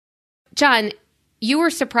John, you were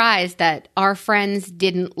surprised that our friends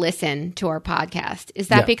didn't listen to our podcast. Is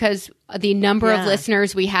that because the number of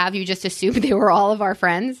listeners we have, you just assumed they were all of our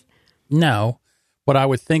friends? No, but I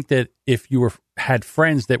would think that if you had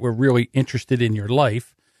friends that were really interested in your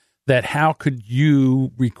life, that how could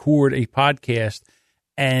you record a podcast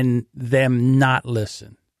and them not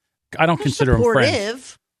listen? I don't consider them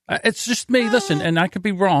friends. It's just me. Listen, and I could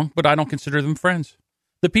be wrong, but I don't consider them friends.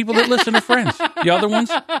 The people that listen are friends. The other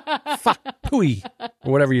ones, fuck, pooey,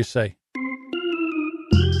 or whatever you say.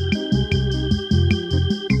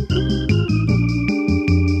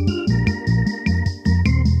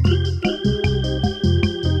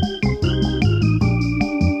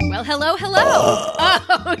 Well, hello.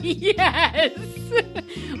 Oh, yes.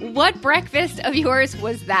 What breakfast of yours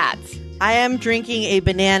was that? I am drinking a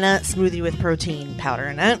banana smoothie with protein powder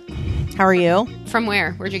in it. How are you? From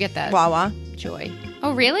where? Where'd you get that? Wawa. Joy.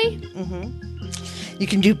 Oh, really? Mm-hmm. You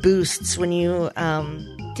can do boosts when you...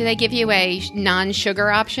 Do they give you a non-sugar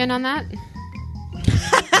option on that?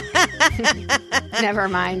 Never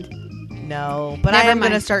mind. No, but I am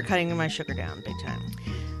going to start cutting my sugar down big time.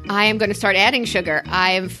 I am going to start adding sugar.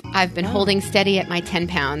 I've been holding steady at my 10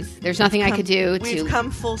 pounds. There's nothing I could do to... We've come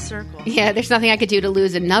full circle. Yeah, there's nothing I could do to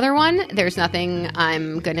lose another one. There's nothing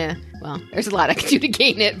I'm going to... Well, there's a lot I could do to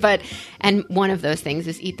gain it, but... And one of those things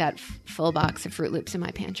is eat that full box of Fruit Loops in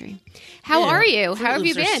my pantry. How are you? How have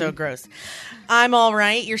you been? Are so gross. I'm all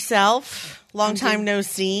right. Yourself? Long time no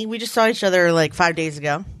see. We just saw each other like 5 days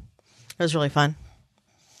ago. It was really fun.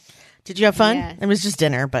 Did you have fun? Yes. It was just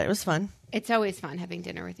dinner, but it was fun. It's always fun having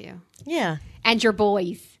dinner with you. Yeah. And your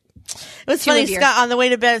boys. It was funny. Scott, on the way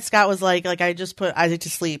to bed, Scott was like I just put Isaac to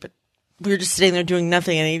sleep. We were just sitting there doing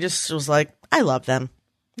nothing, and he just was like, I love them.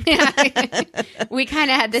 We kind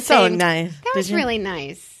of had the so same. Nice. That was really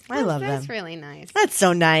nice. I love them. That's really nice. That's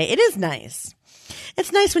so nice. It is nice.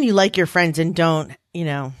 It's nice when you like your friends and don't,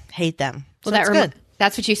 hate them. So that's good.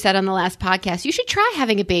 That's what you said on the last podcast. You should try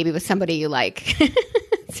having a baby with somebody you like.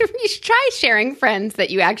 So you should try sharing friends that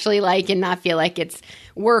you actually like and not feel like it's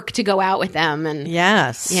work to go out with them. And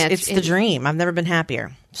yes, it's the dream. I've never been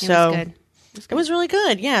happier. So it was really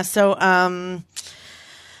good. Yeah. So,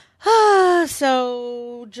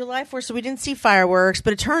 so July 4th. So we didn't see fireworks,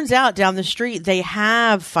 but it turns out down the street they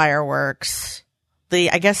have fireworks. They,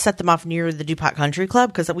 I guess, set them off near the DuPont Country Club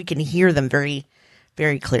because we can hear them very,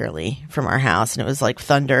 very clearly from our house, and it was like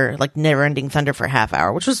thunder, like never-ending thunder for a half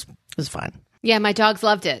hour, which was fun. Yeah, my dogs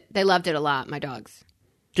loved it. They loved it a lot, my dogs.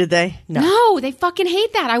 Did they? No, they fucking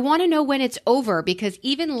hate that. I want to know when it's over because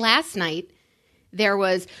even last night there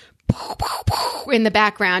was in the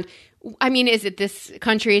background. I mean, is it this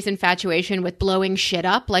country's infatuation with blowing shit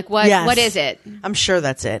up? Like what? Yes. What is it? I'm sure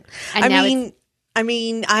that's it. And I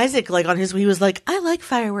mean, Isaac, like he was like, I like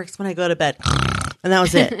fireworks when I go to bed, and that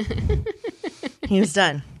was it. He was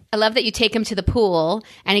done. I love that you take him to the pool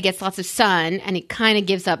and he gets lots of sun and he kind of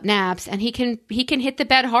gives up naps and he can hit the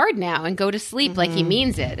bed hard now and go to sleep like he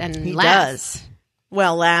means it and he last. Does.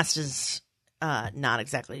 Well, last is not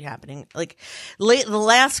exactly happening. Like the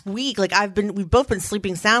last week, like we've both been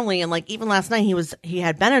sleeping soundly, and like even last night he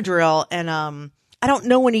had Benadryl, and I don't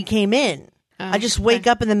know when he came in. I just wake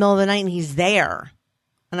up in the middle of the night and he's there,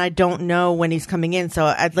 and I don't know when he's coming in. So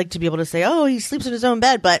I'd like to be able to say, oh, he sleeps in his own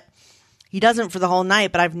bed, but he doesn't for the whole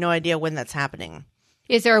night, but I have no idea when that's happening.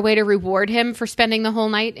 Is there a way to reward him for spending the whole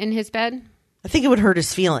night in his bed? I think it would hurt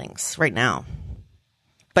his feelings right now.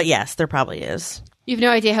 But yes, there probably is. You have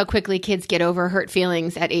no idea how quickly kids get over hurt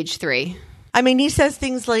feelings at age 3. I mean, he says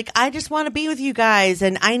things like, I just want to be with you guys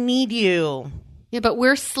and I need you. Yeah, but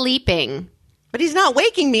we're sleeping. But he's not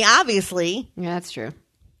waking me, obviously. Yeah, that's true.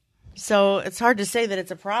 So it's hard to say that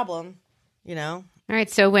it's a problem, All right,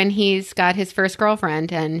 so when he's got his first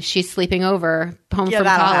girlfriend and she's sleeping over home from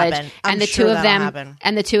college, and the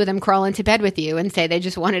two of them crawl into bed with you and say they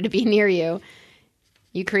just wanted to be near you,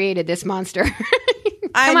 you created this monster.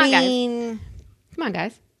 Come on,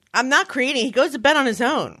 guys. I'm not creating. He goes to bed on his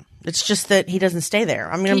own. It's just that he doesn't stay there.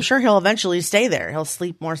 I mean, I'm sure he'll eventually stay there. He'll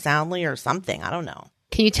sleep more soundly or something. I don't know.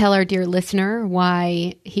 Can you tell our dear listener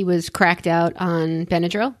why he was cracked out on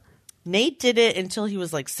Benadryl? Nate did it until he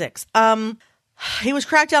was like 6. He was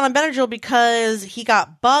cracked down on Benadryl because he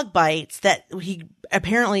got bug bites that he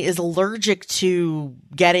apparently is allergic to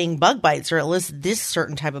getting bug bites, or at least this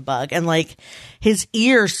certain type of bug. And like his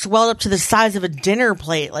ear swelled up to the size of a dinner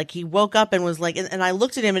plate. Like he woke up and was like, and I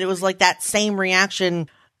looked at him and it was like that same reaction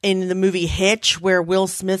in the movie Hitch where Will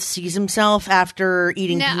Smith sees himself after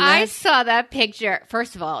eating peanuts. I saw that picture.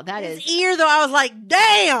 First of all, his ear though, I was like,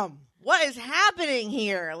 damn. What is happening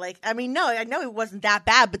here? Like, I mean, no, I know it wasn't that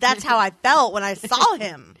bad, but that's how I felt when I saw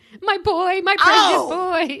him. My boy, my precious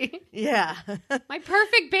boy. Yeah. My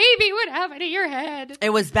perfect baby. What happened to your head? It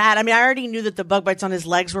was bad. I mean, I already knew that the bug bites on his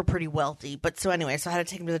legs were pretty wealthy. But so anyway, so I had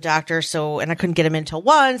to take him to the doctor. And I couldn't get him in till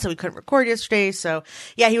 1, so we couldn't record yesterday. So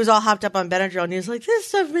yeah, he was all hopped up on Benadryl and he was like, this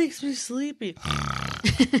stuff makes me sleepy.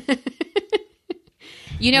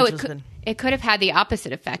 You know, it could have had the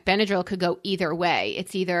opposite effect. Benadryl could go either way.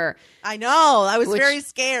 It's either... I know. I was very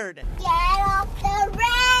scared. Get off the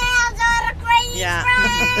rails on a crazy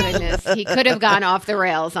train. Goodness. He could have gone off the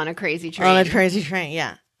rails on a crazy train. On a crazy train,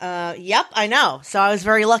 yeah. Yep, I know. So I was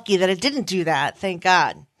very lucky that it didn't do that. Thank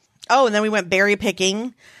God. Oh, and then we went berry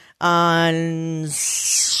picking on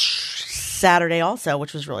Saturday also,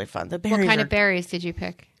 which was really fun. What kind of berries did you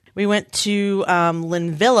pick? We went to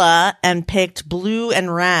Linvilla and picked blue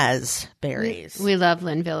and raspberries. We love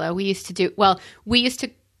Linvilla. We used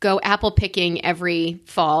to go apple picking every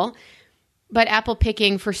fall, but apple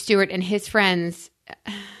picking for Stuart and his friends,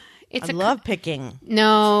 I love picking.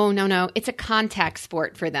 No. It's a contact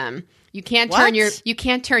sport for them. You can't turn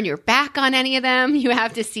your back on any of them. You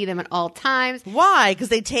have to see them at all times. Why? Because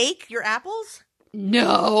they take your apples?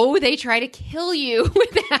 No, they try to kill you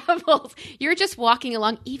with apples. You're just walking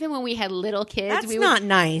along. Even when we had little kids, that's not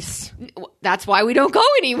nice. That's why we don't go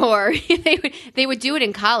anymore. They would do it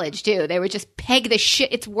in college too. They would just peg the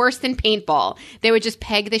shit. It's worse than paintball. They would just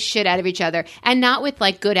peg the shit out of each other, and not with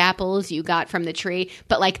like good apples you got from the tree,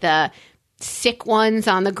 but like the sick ones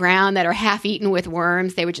on the ground that are half eaten with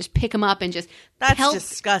worms. They would just pick them up and just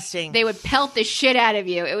disgusting. They would pelt the shit out of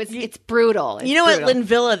you. It's brutal. At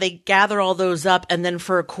Linvilla, they gather all those up, and then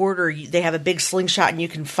for a quarter, they have a big slingshot, and you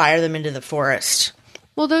can fire them into the forest.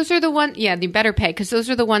 Well, those are the ones. Yeah, you better pay because those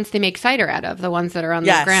are the ones they make cider out of. The ones that are on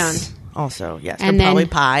the ground. Also, yes, and then, probably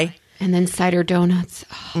pie. And then cider donuts.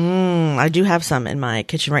 Oh. I do have some in my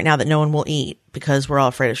kitchen right now that no one will eat because we're all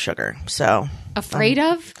afraid of sugar. So afraid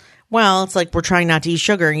of. Well, it's like we're trying not to eat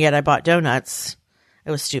sugar, and yet I bought donuts.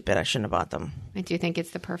 It was stupid. I shouldn't have bought them. I do think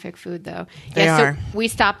it's the perfect food, though. They are. So we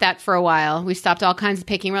stopped that for a while. We stopped all kinds of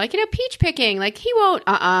picking. We're like, peach picking. Like, he won't,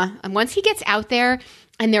 And once he gets out there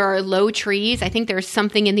and there are low trees, I think there's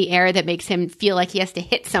something in the air that makes him feel like he has to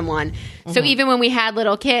hit someone. Mm-hmm. So even when we had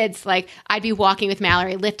little kids, like, I'd be walking with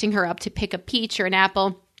Mallory, lifting her up to pick a peach or an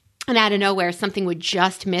apple, and out of nowhere, something would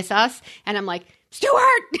just miss us. And I'm like, Stuart!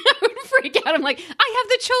 I would freak out. I'm like, I have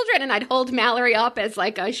the children. And I'd hold Mallory up as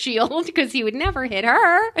like a shield because he would never hit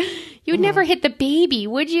her. You would never hit the baby,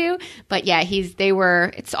 would you? But yeah,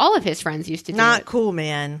 it's all of his friends used to do it. Not cool,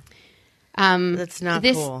 man. That's not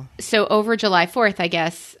cool. So over July 4th, I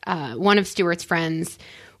guess, one of Stuart's friends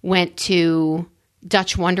went to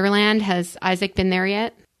Dutch Wonderland. Has Isaac been there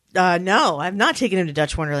yet? No, I've not taken him to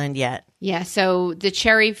Dutch Wonderland yet. Yeah, so the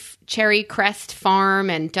Cherry Crest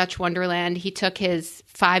Farm and Dutch Wonderland, he took his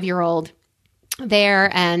 5-year-old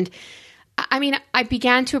there. And I mean, I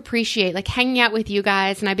began to appreciate like hanging out with you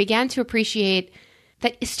guys, and I began to appreciate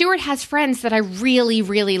that Stuart has friends that I really,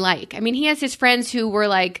 really like. I mean, he has his friends who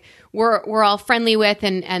we're all friendly with,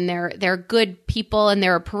 and they're good people, and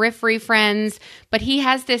they're periphery friends, but he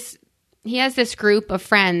has this group of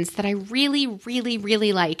friends that I really, really,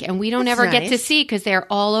 really like, and we don't ever get to see because they're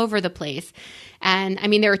all over the place. And I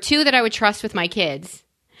mean, there are 2 that I would trust with my kids,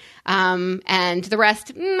 and the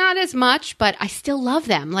rest not as much, but I still love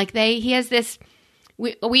them. Like he has this.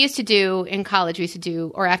 We used to do in college. We used to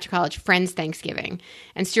do, or after college, Friends Thanksgiving,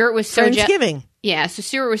 and Stuart was so Friendsgiving. Yeah, so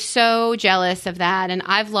Stuart was so jealous of that, and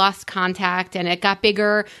I've lost contact, and it got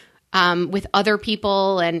bigger with other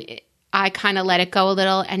people, and I kind of let it go a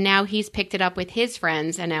little, and now he's picked it up with his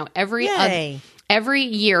friends, and now every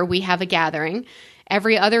year we have a gathering.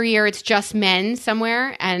 Every other year it's just men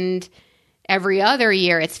somewhere, and every other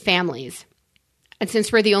year it's families. And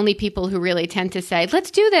since we're the only people who really tend to say,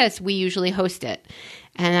 let's do this, we usually host it.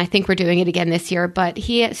 And I think we're doing it again this year. But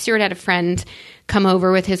Stuart had a friend come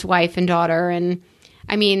over with his wife and daughter, and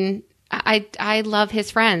I mean, I love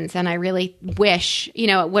his friends, and I really wish,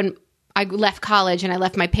 when I left college and I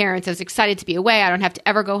left my parents, I was excited to be away. I don't have to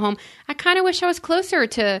ever go home. I kind of wish I was closer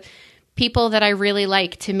to people that I really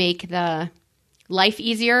like to make the life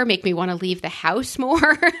easier, make me want to leave the house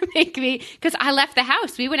more, because I left the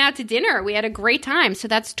house. We went out to dinner. We had a great time. So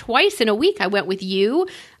that's twice in a week. I went with you.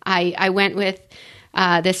 I went with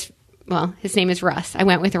his name is Russ. I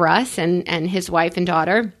went with Russ and his wife and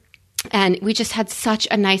daughter. And we just had such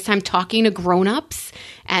a nice time talking to grown-ups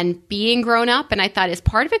and being grown-up. And I thought, is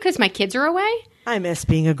part of it because my kids are away? I miss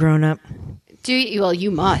being a grown-up. Do you? Well, you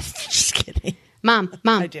must. Just kidding. Mom.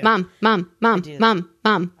 Yeah,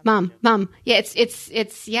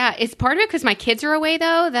 it's part of it because my kids are away,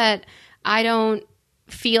 though, that I don't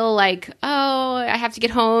feel like, I have to get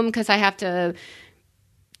home because I have to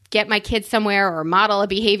get my kids somewhere or model a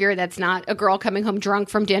behavior that's not a girl coming home drunk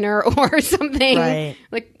from dinner or something. Right.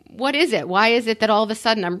 Like, what is it? Why is it that all of a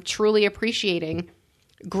sudden I'm truly appreciating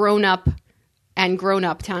grown up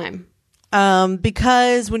time?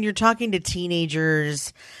 Because when you're talking to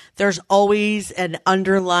teenagers, there's always an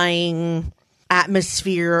underlying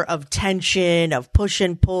atmosphere of tension, of push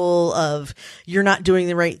and pull, of you're not doing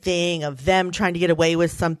the right thing, of them trying to get away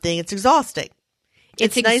with something. It's exhausting.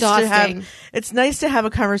 It's exhausting. It's nice to have a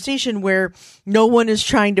conversation where no one is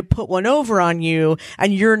trying to put one over on you,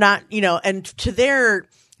 and you're not, and to their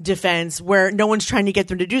defense, where no one's trying to get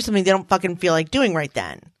them to do something they don't fucking feel like doing right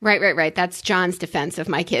then. Right. That's John's defense of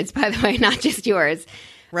my kids, by the way, not just yours.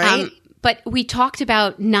 Right. But we talked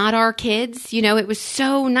about not our kids. It was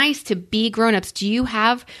so nice to be grown-ups. Do you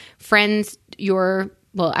have friends,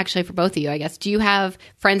 well, actually for both of you, I guess, do you have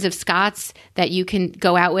friends of Scott's that you can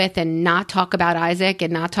go out with and not talk about Isaac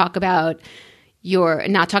and not talk about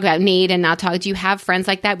Nate and do you have friends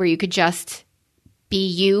like that where you could just be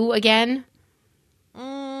you again?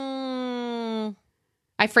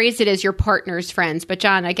 I phrased it as your partner's friends, but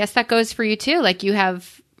John, I guess that goes for you too. Like, you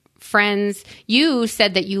have friends. You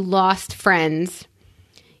said that you lost friends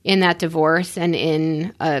in that divorce and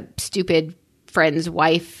in a stupid friend's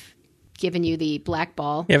wife giving you the black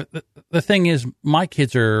ball. Yeah, the thing is, my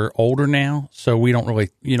kids are older now, so you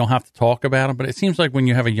don't have to talk about them. But it seems like when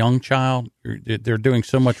you have a young child, they're doing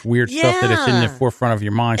so much weird stuff that it's in the forefront of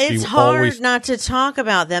your mind. It's hard not to talk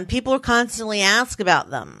about them. People are constantly asked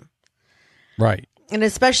about them. Right. And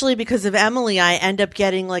especially because of Emily, I end up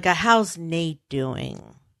getting like how's Nate doing?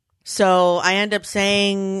 So I end up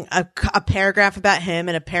saying a paragraph about him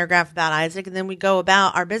and a paragraph about Isaac, and then we go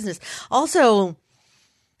about our business. Also,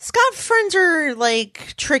 Scott's friends are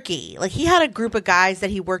like tricky. Like, he had a group of guys that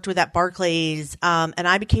he worked with at Barclays, and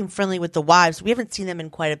I became friendly with the wives. We haven't seen them in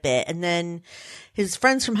quite a bit. And then his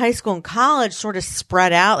friends from high school and college sort of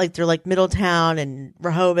spread out. Like, they're like Middletown and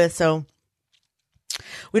Rehoboth. So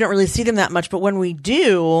we don't really see them that much. But when we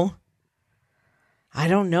do, I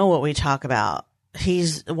don't know what we talk about.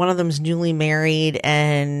 One of them's newly married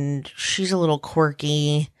and she's a little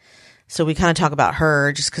quirky. So we kind of talk about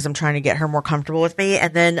her just because I'm trying to get her more comfortable with me.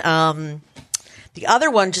 And then the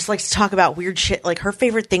other one just likes to talk about weird shit. Like, her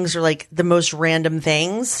favorite things are like the most random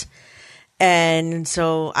things. And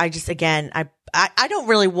so I just, again, I don't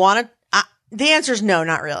really want to. The answer is no,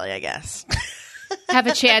 not really, I guess. Have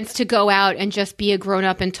a chance to go out and just be a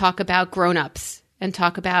grown-up and talk about grown-ups and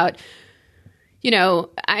talk about,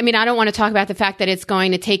 I don't want to talk about the fact that it's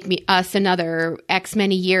going to take us another X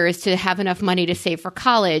many years to have enough money to save for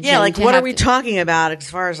college. Yeah, like, what are we talking about as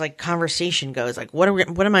far as like conversation goes? Like, what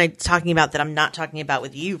am I talking about that I'm not talking about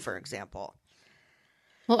with you, for example?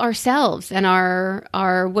 Well, ourselves and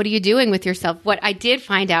our what are you doing with yourself? What I did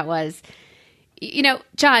find out was,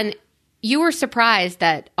 John, you were surprised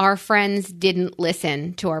that our friends didn't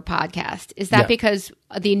listen to our podcast. Is that because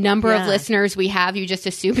the number of listeners we have, you just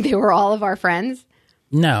assumed they were all of our friends?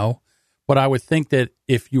 No, but I would think that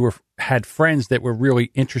if you had friends that were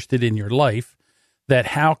really interested in your life, that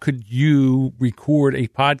how could you record a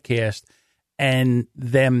podcast and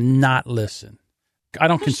them not listen? I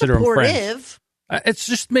don't consider them friends. It's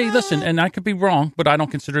just me. Listen, and I could be wrong, but I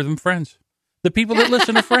don't consider them friends. The people that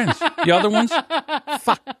listen are friends. The other ones,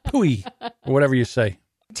 fuck, pooey, or whatever you say.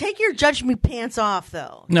 Take your judge me pants off,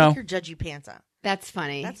 though. No. Take your judgy pants off. That's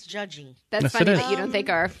funny. That's judgy. That's funny that you don't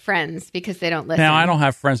think our friends because they don't listen. Now, I don't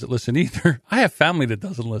have friends that listen either. I have family that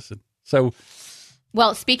doesn't listen. So,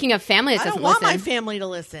 well, speaking of family that doesn't listen. I don't want my family to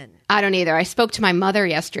listen. I don't either. I spoke to my mother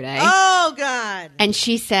yesterday. Oh, God. And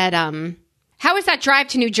she said, how was that drive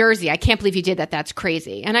to New Jersey? I can't believe you did that. That's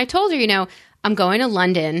crazy. And I told her, I'm going to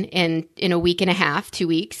London in a week and a half, 2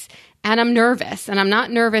 weeks, and I'm nervous. And I'm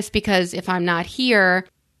not nervous because if I'm not here,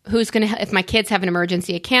 if my kids have an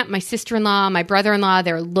emergency at camp, my sister-in-law, my brother-in-law,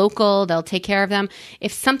 they're local, they'll take care of them.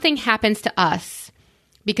 If something happens to us,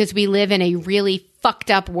 because we live in a really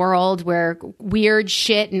fucked up world where weird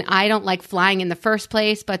shit, and I don't like flying in the first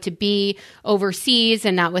place, but to be overseas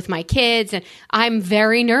and not with my kids, and I'm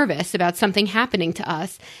very nervous about something happening to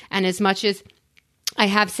us. And as much as I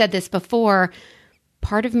have said this before,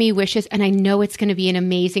 part of me wishes, and I know it's going to be an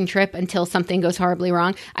amazing trip until something goes horribly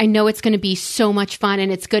wrong. I know it's going to be so much fun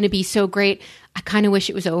and it's going to be so great. I kind of wish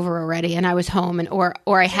it was over already and I was home or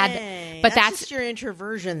I had, but that's just your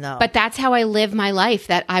introversion though. But that's how I live my life,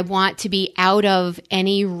 that I want to be out of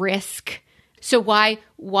any risk. So why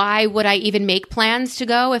would I even make plans to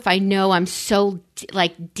go if I know I'm so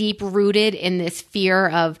deep rooted in this fear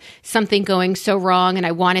of something going so wrong and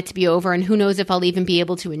I want it to be over and who knows if I'll even be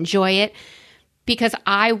able to enjoy it. because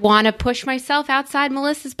I want to push myself outside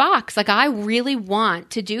Melissa's box. Like, I really want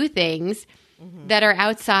to do things that are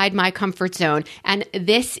outside my comfort zone. And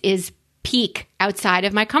this is peak outside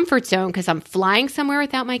of my comfort zone because I'm flying somewhere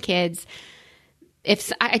without my kids.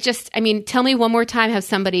 Tell me one more time how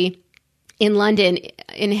somebody in London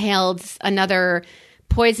inhaled another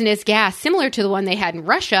poisonous gas similar to the one they had in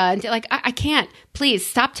Russia. And like, I can't, please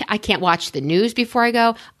stop. I can't watch the news before I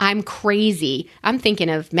go. I'm crazy. I'm thinking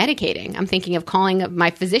of medicating. I'm thinking of calling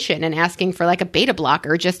my physician and asking for like a beta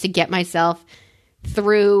blocker just to get myself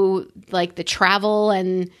through like the travel.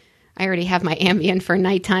 And I already have my Ambien for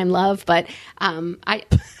nighttime love, but I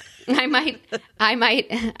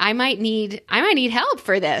might need help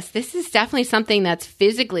for this. This is definitely something that's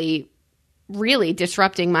physically really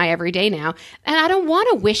disrupting my everyday now. And I don't want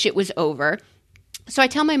to wish it was over. So I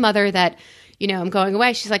tell my mother that, I'm going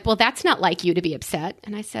away. She's like, well, that's not like you to be upset.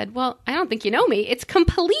 And I said, well, I don't think you know me. It's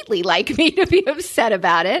completely like me to be upset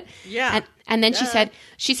about it. Yeah. And then she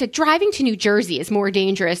said, driving to New Jersey is more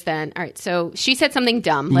dangerous than, all right. So she said something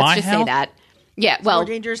dumb. Let's just say that. Yeah. Well, more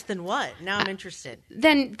dangerous than what? Now I'm interested.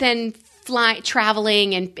 Then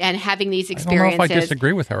traveling and having these experiences. I don't know if I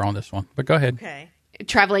disagree with her on this one, but go ahead. Okay.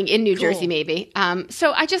 Traveling in New Jersey, maybe.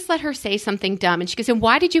 So I just let her say something dumb. And she goes, and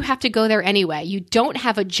why did you have to go there anyway? You don't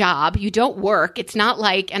have a job. You don't work. It's not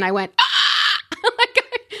like, and I went,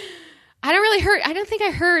 I don't think I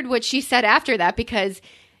heard what she said after that, because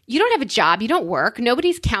you don't have a job. You don't work.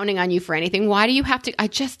 Nobody's counting on you for anything. Why do you have to? I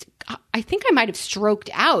think I might have stroked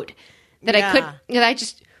out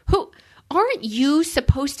aren't you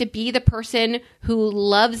supposed to be the person who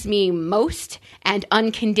loves me most and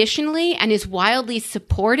unconditionally and is wildly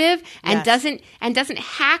supportive and doesn't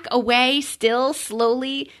hack away still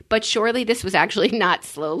slowly but surely? This was actually not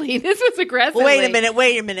slowly. This was aggressively.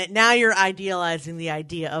 Wait a minute. Now you're idealizing the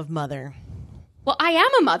idea of mother. Well, I am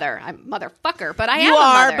a mother. I'm a motherfucker, but I am a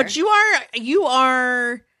mother. But you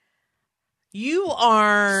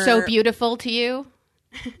are so beautiful to you.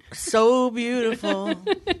 So beautiful.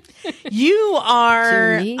 You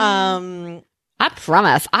are I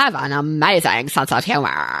promise I have an amazing sense of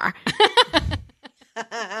humor.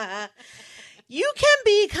 You can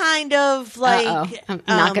be kind of like I'm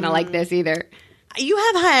not gonna like this either. You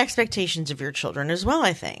have high expectations of your children as well,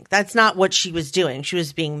 I think. That's not what she was doing. She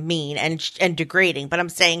was being mean and degrading. But I'm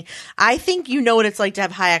saying, I think you know what it's like to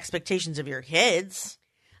have high expectations of your kids.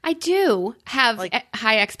 I do have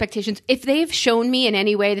high expectations. If they've shown me in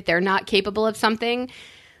any way that they're not capable of something,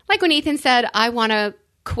 like when Ethan said, I want to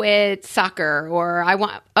quit soccer, or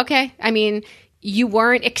you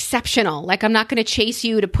weren't exceptional. Like, I'm not going to chase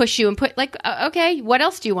you to push you and put okay, what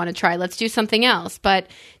else do you want to try? Let's do something else. But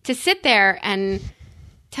to sit there and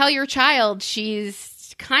tell your child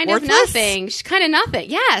she's kind of nothing. She's kind of nothing.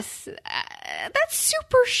 Yes. That's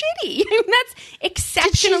super shitty. That's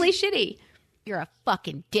exceptionally shitty. You're a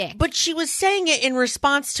fucking dick. But she was saying it in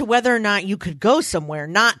response to whether or not you could go somewhere,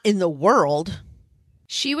 not in the world.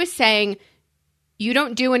 She was saying, you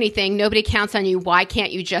don't do anything. Nobody counts on you. Why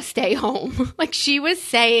can't you just stay home? Like, she was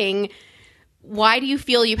saying, why do you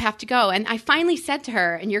feel you have to go? And I finally said to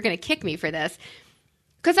her, and you're going to kick me for this,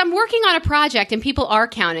 because I'm working on a project and people are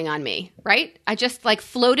counting on me, right? I just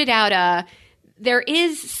floated out there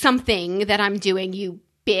is something that I'm doing, you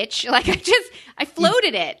bitch. I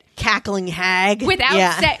floated it. Cackling hag.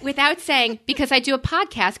 Without saying, because I do a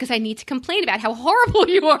podcast, because I need to complain about how horrible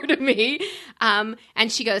you are to me. And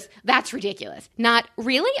she goes, that's ridiculous. Not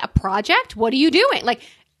really a project? What are you doing?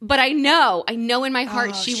 But I know in my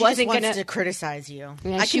heart she wasn't going to criticize you.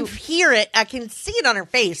 Yeah, I can hear it. I can see it on her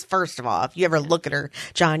face. First of all, if you ever look at her,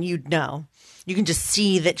 John, you'd know. You can just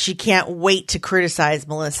see that she can't wait to criticize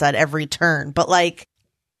Melissa at every turn. But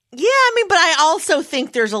but I also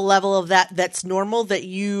think there's a level of that's normal that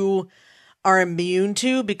you are immune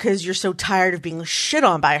to, because you're so tired of being shit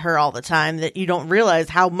on by her all the time that you don't realize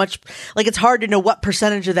how much, it's hard to know what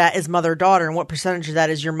percentage of that is mother-daughter and what percentage of that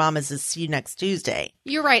is your mama's see you next Tuesday.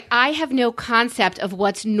 You're right. I have no concept of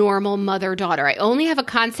what's normal mother-daughter. I only have a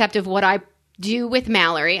concept of what I do with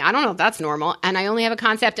Mallory. I don't know if that's normal. And I only have a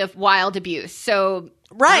concept of wild abuse. So...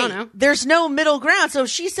 Right. I don't know. There's no middle ground. So if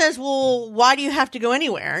she says, well, why do you have to go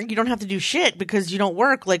anywhere? You don't have to do shit because you don't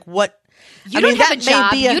work. What? You don't have a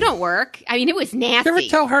job. You don't work. I mean, it was nasty. You ever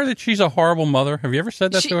tell her that she's a horrible mother? Have you ever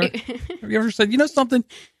said that to her? Have you ever said, something?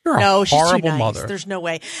 You're a horrible mother. There's no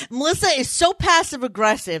way. Melissa is so passive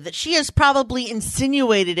aggressive that she has probably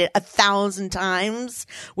insinuated it 1,000 times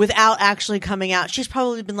without actually coming out. She's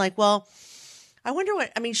probably been like, well, I wonder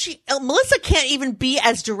Melissa can't even be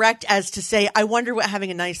as direct as to say, I wonder what having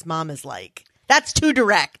a nice mom is like. That's too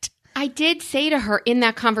direct. I did say to her in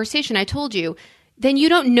that conversation, I told you, then you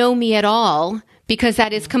don't know me at all, because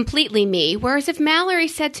that is completely me. Whereas if Mallory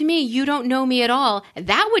said to me, you don't know me at all,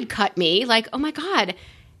 that would cut me. Like, oh my God.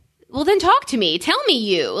 Well, then talk to me. Tell me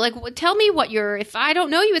you. Like, tell me what if I don't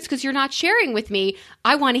know you, it's because you're not sharing with me.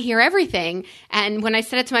 I want to hear everything. And when I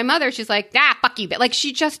said it to my mother, she's like, fuck you. But like,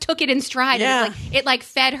 she just took it in stride. Yeah. And it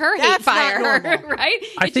fed her hate fire, right?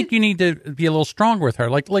 I think you need to be a little stronger with her.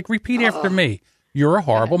 Like repeat after me. You're a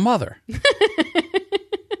horrible mother.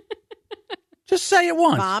 Just say it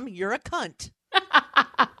once. Mom, you're a cunt.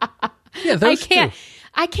 Yeah, those two.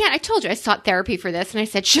 I can't. I told you I sought therapy for this, and I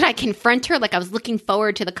said, should I confront her? Like, I was looking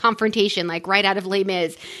forward to the confrontation, like right out of Les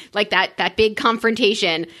Mis, like that big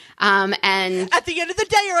confrontation. And at the end of the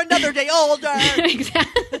day, you're another day older.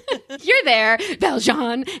 Exactly. You're there,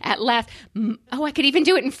 Valjean, at last. Oh, I could even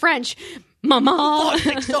do it in French. Maman.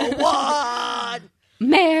 601.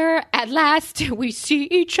 Mare, at last we see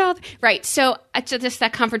each other. Right. So just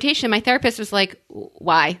that confrontation, my therapist was like,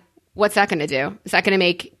 why? What's that going to do? Is that going to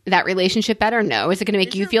make that relationship better? No. Is it going to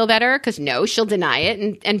make you feel better? Because no, she'll deny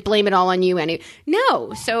it and blame it all on you.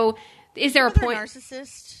 No. So is there a point?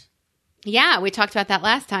 Narcissist? Yeah, we talked about that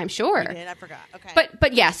last time. Sure. We did. I forgot. Okay.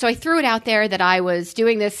 But yeah, so I threw it out there that I was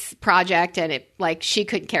doing this project, and she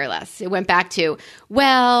couldn't care less. It went back to,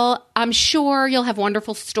 well, I'm sure you'll have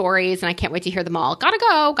wonderful stories, and I can't wait to hear them all.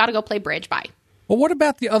 Gotta go play bridge. Bye. Well, what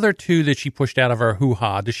about the other two that she pushed out of her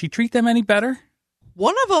hoo-ha? Does she treat them any better?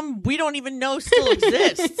 One of them we don't even know still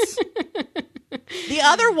exists. The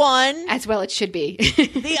other one... As well it should be.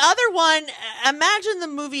 The other one, imagine the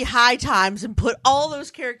movie High Times and put all those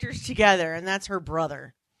characters together, and that's her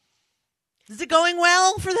brother. Is it going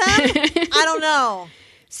well for them? I don't know.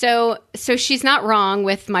 So she's not wrong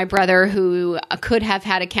with my brother, who could have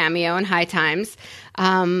had a cameo in High Times,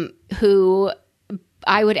 who...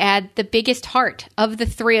 I would add the biggest heart of the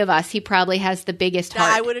three of us. He probably has the biggest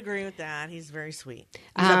heart. I would agree with that. He's very sweet.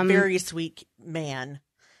 He's a very sweet man.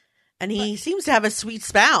 And he seems to have a sweet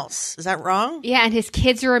spouse. Is that wrong? Yeah, and his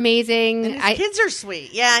kids are amazing. And his kids are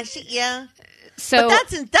sweet. Yeah, yeah. So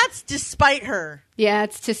but that's despite her. Yeah,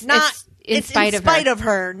 it's just not. It's in spite of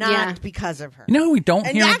her, not because of her. You know who we don't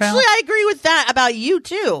hear about? Actually, I agree with that about you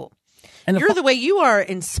too. And you're the way you are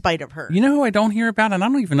in spite of her. You know who I don't hear about, and I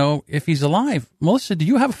don't even know if he's alive. Melissa, do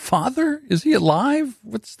you have a father? Is he alive?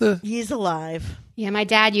 He's alive. Yeah, my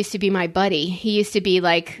dad used to be my buddy. He used to be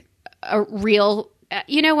like a real...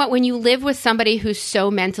 You know what? When you live with somebody who's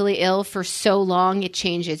so mentally ill for so long, it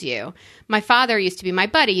changes you. My father used to be my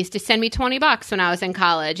buddy. He used to send me $20 when I was in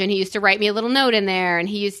college, and he used to write me a little note in there, and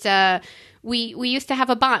he used to... We used to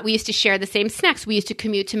have a bond. We used to share the same snacks. We used to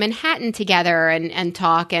commute to Manhattan together and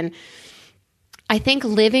talk, and... I think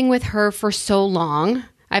living with her for so long,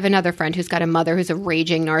 I have another friend who's got a mother who's a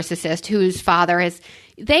raging narcissist, whose father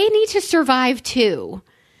they need to survive too.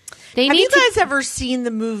 Have you guys ever seen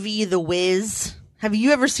the movie The Wiz? Have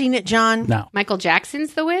you ever seen it, John? No. Michael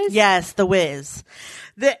Jackson's The Wiz? Yes, The Wiz.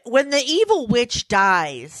 When the evil witch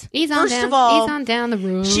dies, first of all, he's on down the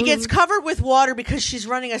road. She gets covered with water because she's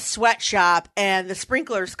running a sweatshop and the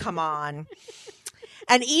sprinklers come on.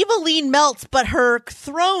 And Eveline melts, but her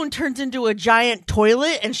throne turns into a giant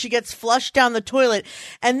toilet and she gets flushed down the toilet.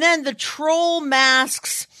 And then the troll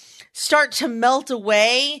masks start to melt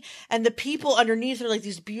away. And the people underneath are like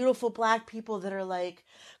these beautiful black people that are like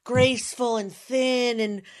graceful and thin.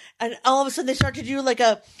 And all of a sudden they start to do like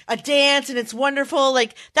a dance and it's wonderful.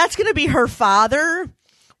 Like that's going to be her father.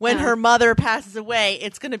 When her mother passes away,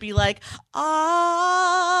 it's going to be like, it's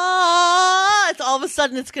all of a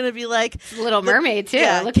sudden it's going to be like Little Mermaid too.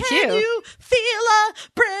 Yeah, look at you. Can you feel a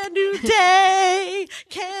brand new day?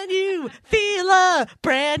 Can you feel a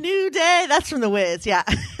brand new day? That's from The Wiz. Yeah.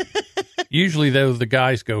 Usually though, the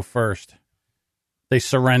guys go first. They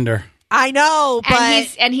surrender. I know, but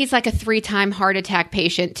he's like a 3-time heart attack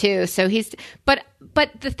patient too. So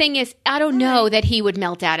but the thing is, I don't know that he would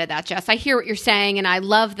melt out of that, Jess. I hear what you're saying, and I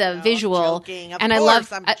love the visual. I'm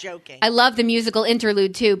joking. I love the musical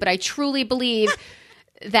interlude too, but I truly believe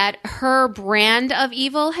that her brand of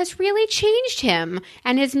evil has really changed him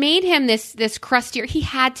and has made him this crustier. He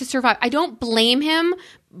had to survive. I don't blame him,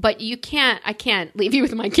 but I can't leave you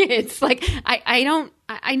with my kids. Like I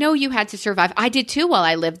know you had to survive. I did too while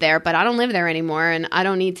I lived there, but I don't live there anymore, and I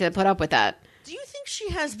don't need to put up with that. Do you think she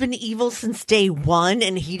has been evil since day one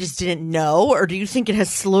and he just didn't know? Or do you think it has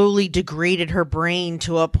slowly degraded her brain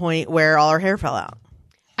to a point where all her hair fell out?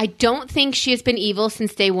 I don't think she has been evil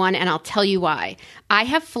since day one, and I'll tell you why. I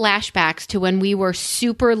have flashbacks to when we were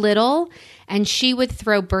super little, and she would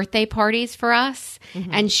throw birthday parties for us,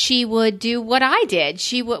 and she would do what I did.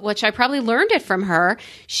 She would, which I probably learned it from her.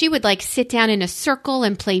 She would like sit down in a circle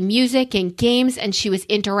and play music and games, and she was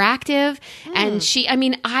interactive.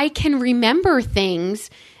 And I can remember things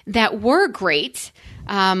that were great,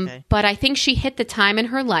 but I think she hit the time in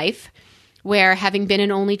her life where, having been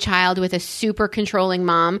an only child with a super controlling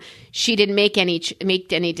mom, she didn't make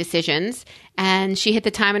any decisions. And she hit the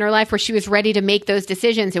time in her life where she was ready to make those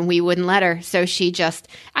decisions, and we wouldn't let her. So she just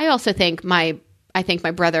 – I also think my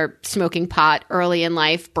brother smoking pot early in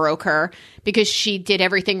life broke her because she did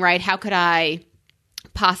everything right. How could I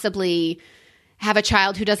possibly have a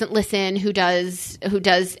child who doesn't listen, who does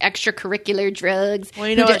extracurricular drugs? Well,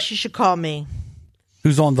 you know what? She should call me.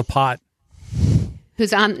 Who's on the pot?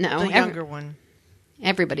 Who's on? No, the younger one.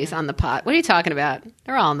 Everybody's on the pot. What are you talking about?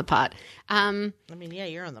 They're all on the pot. You're on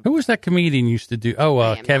the pot. Who was that comedian used to do?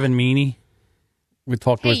 Oh, Kevin Meaney. We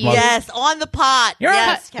talked to his mother. Yes, on the pot. You're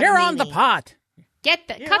Kevin on the pot. Cut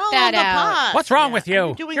that out. Pot. What's wrong with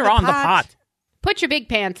you? You're on the pot. Put your big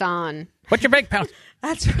pants on. Put your big pants.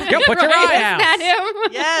 That's right. You put your eye out. Is that him?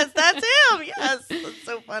 Yes, that's him. Yes, that's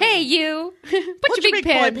so funny. Hey, you. Put your big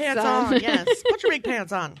pants on. Yes, put your big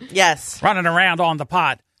pants on. Yes. Running around on the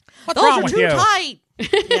pot. What's Those wrong are with too you? tight.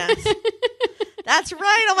 Yes. That's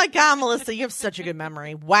right. Oh my God, Melissa, you have such a good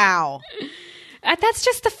memory. Wow. That's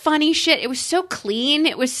just the funny shit. It was so clean.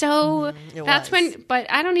 It was so.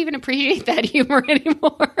 But I don't even appreciate that humor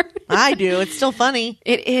anymore. I do. It's still funny.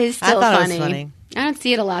 It is still funny. It was funny. I don't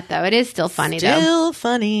see it a lot though. It is still funny though. Still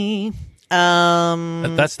funny.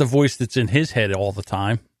 That's the voice that's in his head all the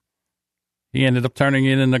time. He ended up turning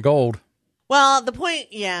it into gold. Well, the point,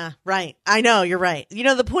 yeah, right. I know, you're right. You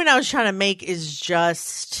know, the point I was trying to make is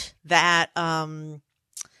just that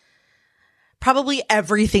probably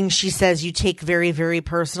everything she says you take very, very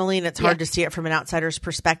personally, and it's hard to see it from an outsider's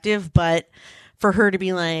perspective. But for her to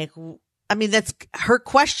be like, I mean, that's her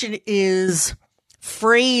question is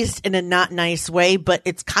phrased in a not nice way, but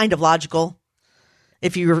it's kind of logical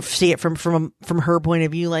if you see it from her point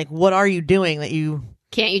of view. Like, what are you doing that you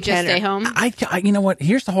can't you just stay home? I you know what?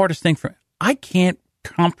 Here's the hardest thing for I can't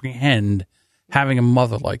comprehend having a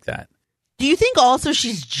mother like that. Do you think also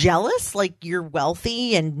she's jealous? Like, you're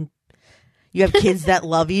wealthy and you have kids that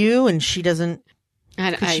love you, and she doesn't.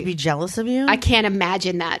 Could she be jealous of you? I can't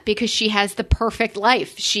imagine that, because she has the perfect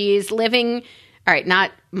life. She's living, all right, not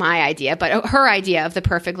my idea, but her idea of the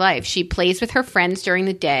perfect life. She plays with her friends during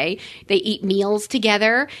the day. They eat meals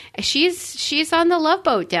together. She's on the Love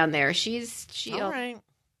Boat down there.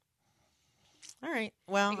 All right.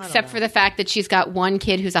 Well, except for the fact that she's got one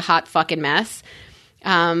kid who's a hot fucking mess.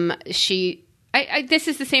 This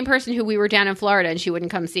is the same person who we were down in Florida and she wouldn't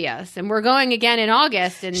come see us. And we're going again in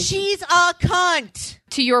August. And she's a cunt.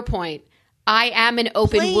 To your point, I am an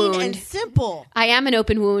open wound. Plain and simple. I am an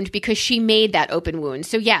open wound because she made that open wound.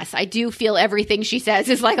 So yes, I do feel everything she says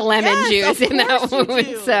is like lemon juice in that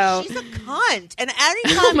wound. So she's a cunt. And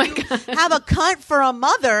anytime you have a cunt for a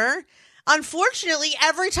mother, unfortunately,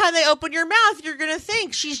 every time they open your mouth, you're going to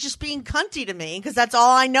think she's just being cunty to me, because that's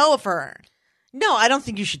all I know of her. No, I don't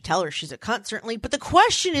think you should tell her she's a cunt, certainly. But the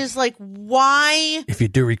question is, like, why if you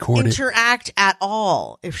do record interact at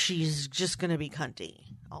all if she's just going to be cunty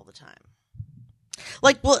all the time?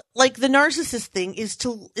 Like the narcissist thing is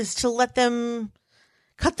to let them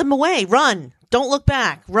cut them away. Run. Don't look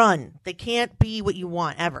back. Run. They can't be what you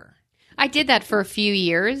want ever. I did that for a few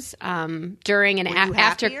years during and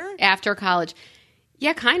after college.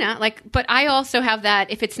 Yeah, kind of. But I also have that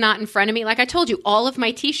if it's not in front of me. Like I told you, all of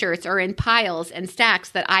my T-shirts are in piles and stacks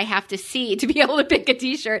that I have to see to be able to pick a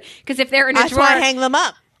T-shirt. Because if they're in a drawer, that's why I hang them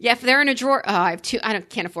up. Yeah, if they're in a drawer, I have two.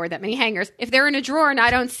 Can't afford that many hangers. If they're in a drawer and I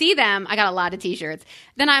don't see them, I got a lot of T-shirts.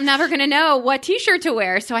 Then I'm never going to know what T-shirt to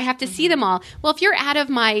wear, so I have to see them all. Well, if you're out of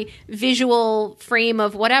my visual frame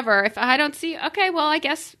of whatever, if I don't see, okay, well, I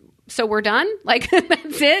guess so. We're done. Like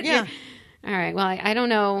that's it. Yeah. All right. Well, I don't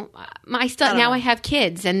know. I have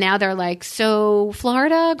kids, and now they're like, so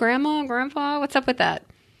Florida, grandma, grandpa, what's up with that?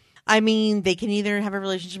 I mean, they can either have a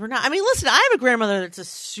relationship or not. I mean, listen, I have a grandmother that's a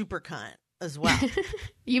super cunt as well.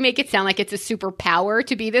 You make it sound like it's a superpower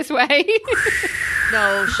to be this way.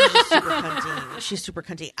 No, she's just super cunty. She's super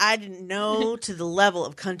cunty. I didn't know to the level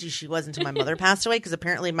of cunty she was until my mother passed away, because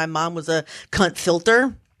apparently my mom was a cunt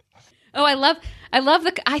filter. Oh, I love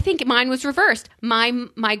I think mine was reversed.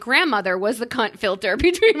 My grandmother was the cunt filter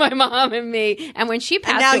between my mom and me. And when she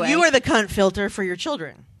passed away. Now you are the cunt filter for your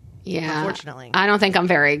children. Yeah. Unfortunately. I don't think I'm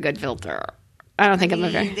very good filter. I don't think I'm a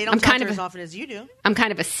very. They don't filter as often as you do. I'm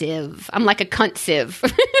kind of a sieve. I'm like a cunt sieve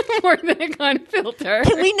more than a cunt filter.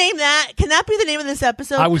 Can we name that? Can that be the name of this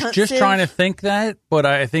episode? I was just trying to think that, but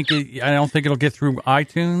I don't think it'll get through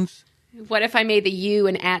iTunes. What if I made the U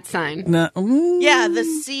an @ sign? No. Yeah, the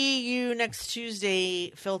see you next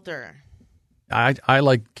Tuesday filter. I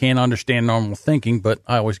can't understand normal thinking, but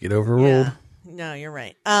I always get overruled. Yeah. No, you're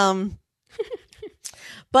right.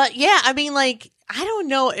 But yeah, I mean, like, I don't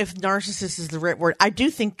know if narcissist is the right word. I do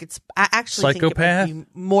think I actually psychopath? think it might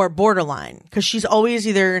be more borderline because she's always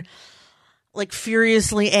either like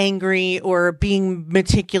furiously angry or being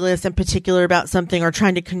meticulous and particular about something or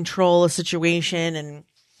trying to control a situation. And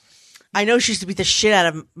I know she used to beat the shit out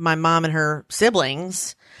of my mom and her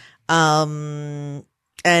siblings. And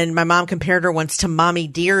my mom compared her once to Mommy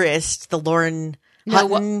Dearest, the Lauren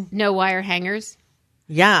Hutton. No wire hangers.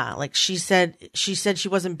 Yeah, like she said she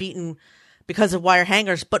wasn't beaten because of wire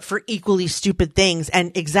hangers, but for equally stupid things,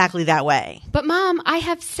 and exactly that way. But Mom, I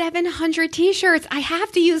have 700 T-shirts. I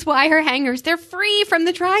have to use wire hangers. They're free from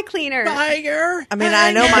the dry cleaner. Tiger. I mean,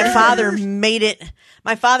 I know my father made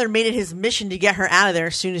it his mission to get her out of there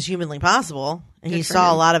as soon as humanly possible, and he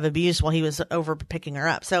saw a lot of abuse while he was over picking her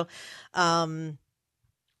up. So,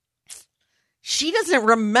 she doesn't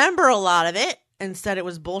remember a lot of it. Instead, it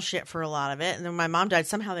was bullshit for a lot of it. And then my mom died.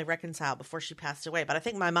 Somehow they reconciled before she passed away. But I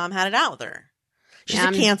think my mom had it out with her. She's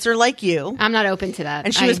a cancer like you. I'm not open to that.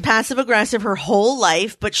 And she was passive aggressive her whole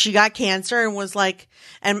life, but she got cancer and was like,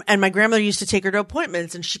 and my grandmother used to take her to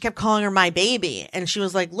appointments and she kept calling her my baby. And she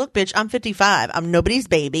was like, look, bitch, I'm 55. I'm nobody's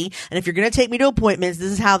baby. And if you're going to take me to appointments,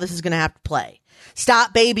 this is how this is going to have to play.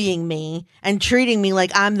 Stop babying me and treating me like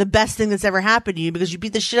I'm the best thing that's ever happened to you because you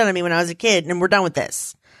beat the shit out of me when I was a kid and we're done with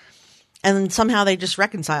this. And then somehow they just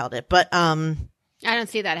reconciled it. But I don't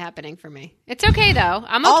see that happening for me. It's okay, though.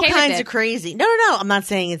 I'm okay all with kinds it. of crazy. No. I'm not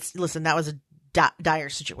saying it's, listen, that was a dire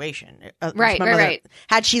situation. Right.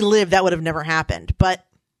 Had she lived, that would have never happened. But.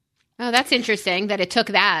 Oh, that's interesting that it took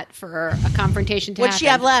that for a confrontation to happen. What'd she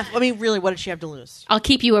have left? I mean, really, what did she have to lose? I'll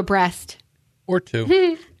keep you abreast. Or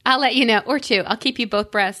two. I'll let you know. Or two. I'll keep you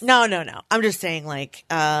both breasts. No. I'm just saying, like,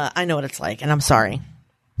 I know what it's like, and I'm sorry.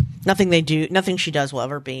 Nothing she does will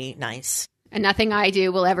ever be nice. And nothing I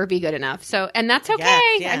do will ever be good enough. So, and that's okay.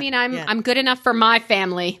 Yeah, I mean, I'm good enough for my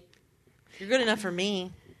family. You're good enough for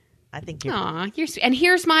me. I think you're. Aw, you're sweet. And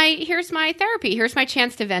here's my therapy. Here's my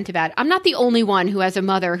chance to vent about it. I'm not the only one who has a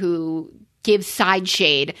mother who gives side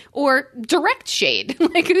shade or direct shade,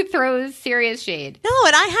 like who throws serious shade. No,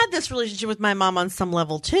 and I had this relationship with my mom on some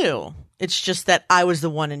level too. It's just that I was the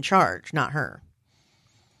one in charge, not her.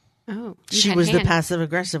 Oh, she was the passive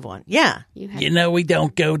aggressive one. Yeah. We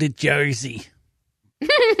don't go to Jersey.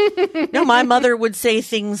 No, my mother would say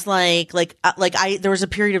things like there was a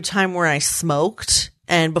period of time where I smoked,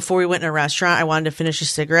 and before we went in a restaurant, I wanted to finish a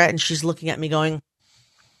cigarette, and she's looking at me going,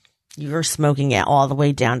 "You're smoking it all the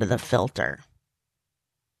way down to the filter."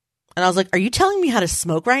 And I was like, "Are you telling me how to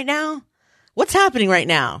smoke right now? What's happening right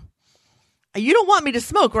now? You don't want me to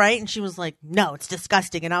smoke, right?" And she was like, "No, it's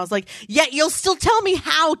disgusting." And I was like, "Yeah, you'll still tell me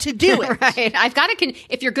how to do it." Right. I've got to,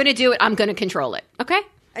 if you're going to do it, I'm going to control it. Okay.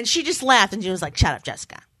 And she just laughed and she was like, "Shut up,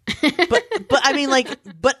 Jessica." but I mean, like,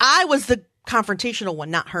 but I was the confrontational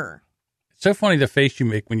one, not her. It's so funny the face you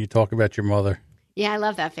make when you talk about your mother. Yeah, I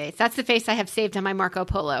love that face. That's the face I have saved on my Marco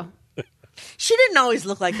Polo. She didn't always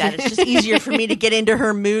look like that. It's just easier for me to get into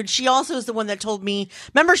her mood. She also is the one that told me,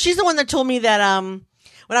 remember, she's the one that told me that,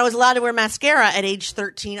 when I was allowed to wear mascara at age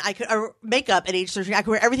 13, or makeup at age 13, I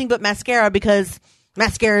could wear everything but mascara because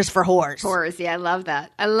mascara is for whores. Whores, yeah, I love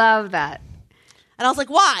that. I love that. And I was like,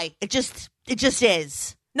 why? It just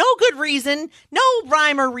is. No good reason. No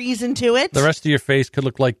rhyme or reason to it. The rest of your face could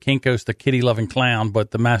look like Kinko's the kitty-loving clown,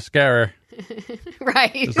 but the mascara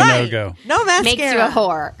right. is a no-go. No mascara. Makes you a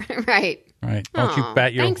whore. Right. Right. Don't you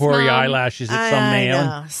bat your thanks, hoary Mom. eyelashes at some man.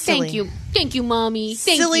 Know. Thank you. Thank you, Mommy.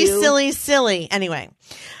 Thank you. Silly. Anyway.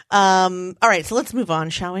 All right, so let's move on,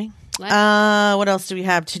 shall we? What else do we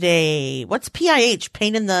have today? What's PIH?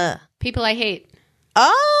 Pain in the... People I hate.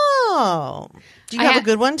 Oh. Do you have a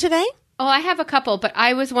good one today? Oh, I have a couple, but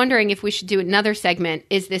I was wondering if we should do another segment.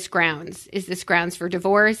 Is this grounds? Is this grounds for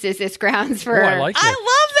divorce? Is this grounds for... Oh, I like that. I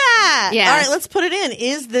love that. Yeah. All right, let's put it in.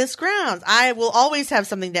 Is this grounds? I will always have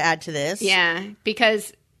something to add to this. Yeah,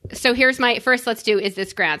 because... So here's my... First, let's do Is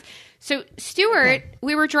This Grounds? So, Stuart,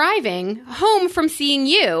 we were driving home from seeing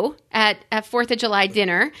you at 4th of July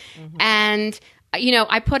dinner, and... You know,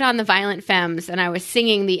 I put on the Violent Femmes and I was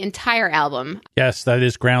singing the entire album. Yes, that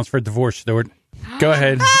is grounds for divorce, Stuart. Go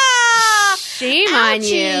ahead. Shame on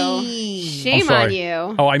you. Shame on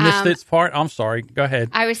you. Oh, I missed this part? I'm sorry. Go ahead.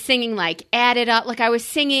 I was singing like Add It Up. Like I was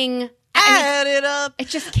singing. Add it up. It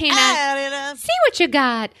just came out. See what you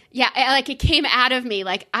got. Yeah, like it came out of me.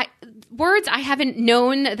 Like words I haven't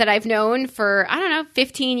known that I've known for, I don't know,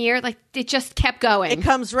 15 years. Like it just kept going. It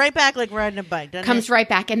comes right back like riding a bike, doesn't it? Comes right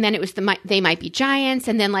back. And then it was They Might Be Giants.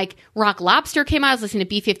 And then like Rock Lobster came out. I was listening to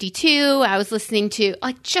B-52. I was listening to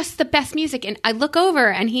like just the best music. And I look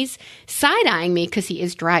over and he's side-eyeing me because he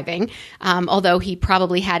is driving. Although he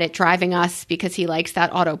probably had it driving us because he likes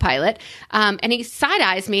that autopilot. And he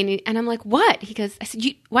side-eyes me and I'm like, what? He goes, I said,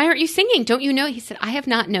 why aren't you singing? Don't you know? He said, I have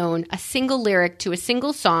not known a single lyric to a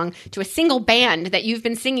single song, to a single band that you've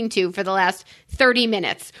been singing to for the last 30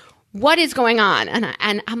 minutes. What is going on?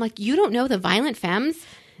 And I'm like, you don't know the Violent Femmes?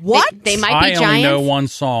 What? They might be giants. I only know one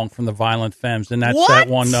song from the Violent Femmes, and that's that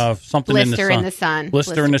one, something Blister in the Sun.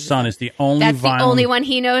 Blister in the Sun is the only That's the only one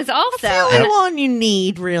he knows also. That's the only one you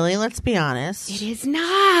need, really. Let's be honest. It is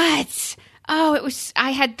not. Oh,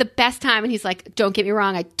 I had the best time. And he's like, don't get me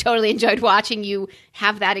wrong. I totally enjoyed watching you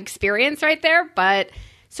have that experience right there. But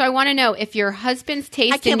so I want to know if your husband's taste in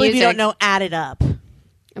music. I can't believe you don't know Add It Up.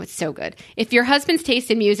 Oh, it's so good. If your husband's taste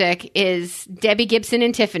in music is Debbie Gibson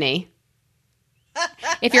and Tiffany,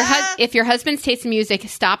 if your husband's taste in music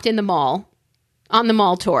stopped in the mall, on the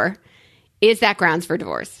mall tour, is that grounds for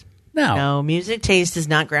divorce? No, music taste is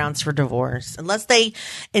not grounds for divorce. Unless they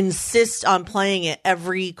insist on playing it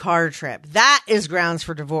every car trip. That is grounds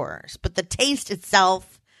for divorce. But the taste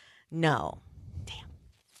itself, no.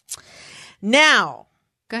 Damn. Now.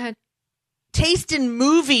 Go ahead. Taste in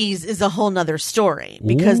movies is a whole nother story.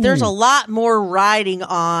 Because there's a lot more riding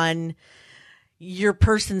on your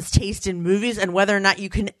person's taste in movies and whether or not you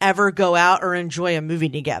can ever go out or enjoy a movie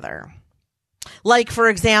together. Like, for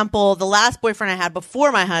example, the last boyfriend I had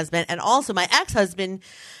before my husband and also my ex-husband,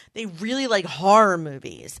 they really like horror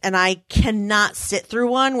movies. And I cannot sit through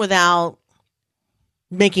one without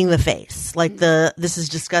making the face. Like this is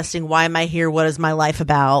disgusting. Why am I here? What is my life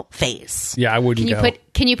about? Face. Yeah, I wouldn't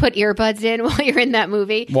Can you put earbuds in while you're in that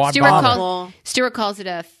movie? Stuart calls it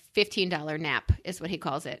a $15 nap is what he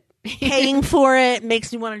calls it. Paying for it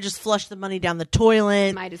makes me want to just flush the money down the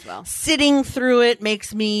toilet. Might as well. Sitting through it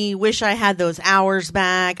makes me wish I had those hours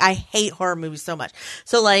back. I hate horror movies so much.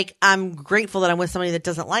 So, like, I'm grateful that I'm with somebody that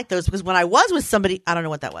doesn't like those because when I was with somebody, I don't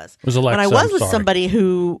know what that was. It was Alexa, when I was with somebody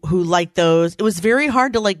who liked those, it was very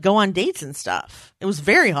hard to like go on dates and stuff. It was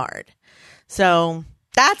very hard. So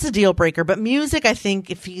that's a deal breaker. But music, I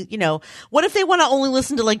think, if what if they want to only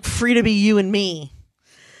listen to like "Free to Be You and Me"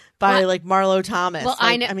 by like Marlo Thomas? Well,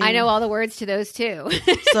 I know all the words to those too.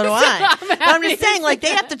 So do I. But I'm just saying, like,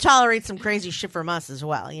 they have to tolerate some crazy shit from us as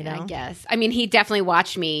well, you know? I guess. I mean, he definitely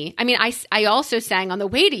watched me. I mean, I also sang on the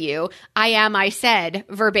way to you, I said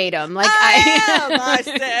verbatim. Like I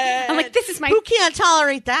said. I'm like, this is my. Who can't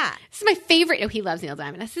tolerate that? This is my favorite. Oh, he loves Neil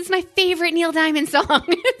Diamond. This is my favorite Neil Diamond song.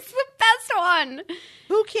 It's the best one.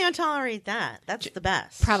 Who can't tolerate that? That's the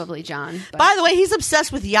best. Probably John. But. By the way, he's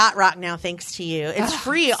obsessed with Yacht Rock now, thanks to you. It's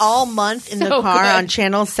free all month in the car on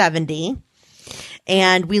Channel 70.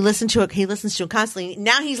 And we listen to it. He listens to it constantly.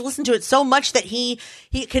 Now he's listened to it so much that he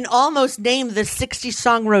can almost name the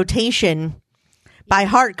 60-song rotation by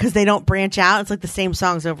heart because they don't branch out. It's like the same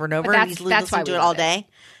songs over and over. And he's listening to it all day.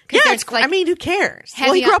 Yeah, I mean, who cares?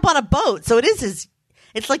 Well, he grew up on a boat, so it is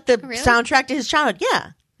it's like the soundtrack to his childhood.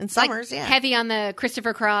 Yeah. In summers, yeah. Heavy on the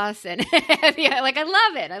Christopher Cross and heavy, like, I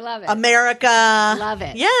love it. America. Love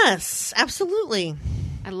it. Yes, absolutely.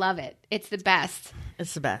 I love it. It's the best.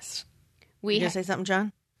 It's the best. You gonna say something,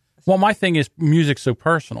 John? Well, my thing is music's so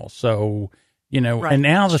personal. So, right. And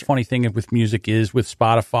now the funny thing with music is with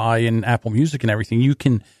Spotify and Apple Music and everything, you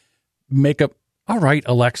can make up, all right,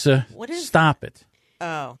 Alexa, stop it.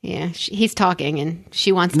 Oh. Yeah, he's talking and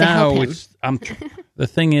she wants to help him. The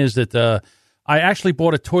thing is that I actually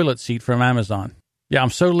bought a toilet seat from Amazon. Yeah,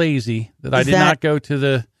 I'm so lazy that I did not go to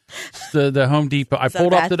the Home Depot. I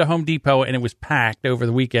pulled up to the Home Depot and it was packed over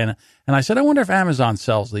the weekend. And I said, I wonder if Amazon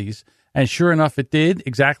sells these. And sure enough, it did.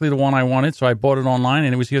 Exactly the one I wanted. So I bought it online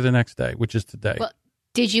and it was here the next day, which is today. Well,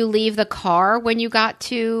 did you leave the car when you got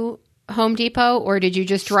to Home Depot or did you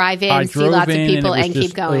just drive in, see lots of people and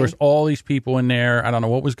keep going? There was all these people in there. I don't know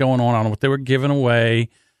what was going on. I don't know what they were giving away.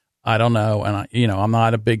 I don't know. And, I'm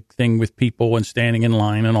not a big thing with people and standing in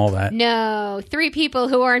line and all that. No, 3 people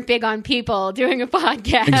who aren't big on people doing a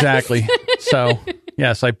podcast. Exactly. So,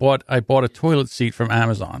 yes, I bought a toilet seat from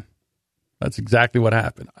Amazon. That's exactly what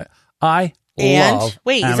happened. I love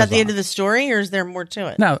Wait, Amazon. Is that the end of the story or is there more to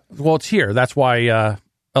it? No, well, it's here. That's why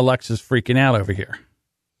Alexa's freaking out over here.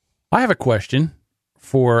 I have a question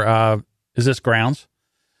for, is this grounds?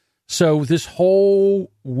 So this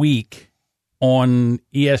whole week on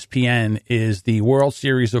ESPN is the World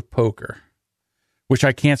Series of Poker, which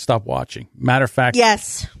I can't stop watching. Matter of fact,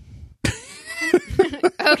 yes.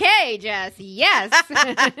 Okay, Jess. Yes.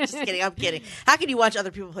 Just kidding. I'm kidding. How can you watch other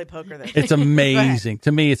people play poker then? It's amazing.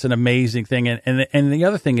 To me, it's an amazing thing. And the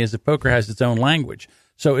other thing is that poker has its own language.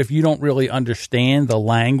 So if you don't really understand the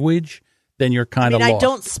language, then you're kind of lost. I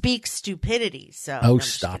don't speak stupidity, so. Oh,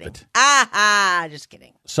 stop it. Just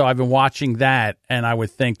kidding. So I've been watching that, and I would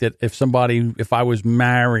think that if I was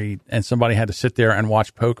married and somebody had to sit there and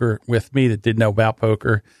watch poker with me that didn't know about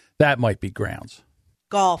poker, that might be grounds.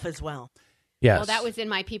 Golf as well. Yes. Well, that was in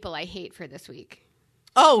my people I hate for this week.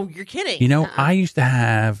 Oh, you're kidding. You know, I used to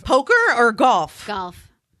have... Poker or golf? Golf.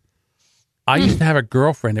 I used to have a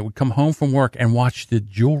girlfriend that would come home from work and watch the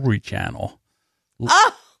Jewelry Channel.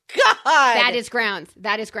 Oh, God. That is grounds.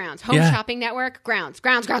 Home Shopping Network, grounds.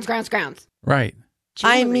 Right.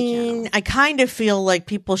 I kind of feel like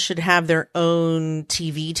people should have their own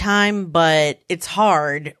TV time, but it's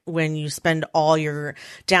hard when you spend all your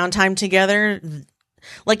downtime together.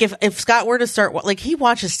 Like if Scott were to start, like he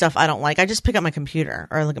watches stuff I don't like, I just pick up my computer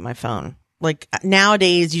or I look at my phone. Like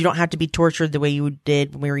nowadays, you don't have to be tortured the way you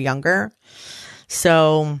did when we were younger.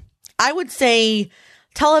 So I would say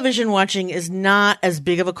television watching is not as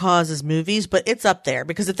big of a cause as movies, but it's up there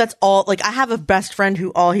because if that's all, like I have a best friend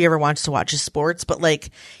who all he ever wants to watch is sports, but like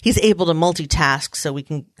he's able to multitask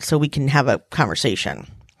so we can have a conversation.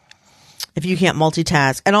 If you can't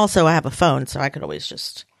multitask, and also I have a phone, so I could always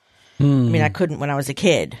just. I mean, I couldn't when I was a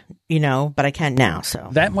kid, but I can now. So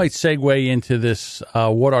that might segue into this.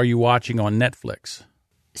 What are you watching on Netflix?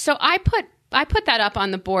 So I put that up on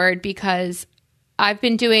the board because I've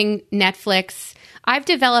been doing Netflix. I've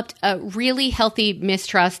developed a really healthy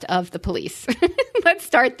mistrust of the police. Let's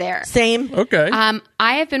start there. Same. Okay.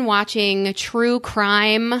 I have been watching true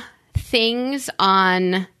crime things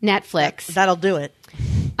on Netflix. That'll do it.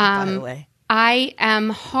 By the way, I am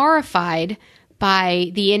horrified by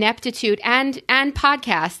the ineptitude and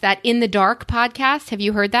podcasts. That In the Dark podcast. Have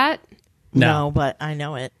you heard that? No, but I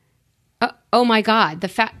know it. Oh my God.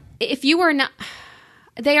 If you are not,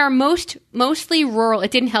 they are mostly rural. It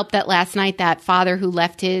didn't help that last night that father who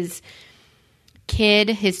left his kid,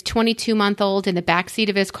 his 22-month-old in the backseat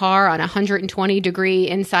of his car on 120-degree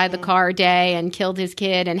inside the car day and killed his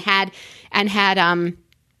kid and had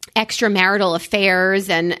extramarital affairs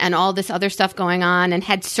and all this other stuff going on and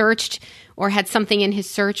had searched or had something in his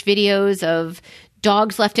search videos of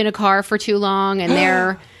dogs left in a car for too long, and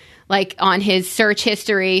they're like on his search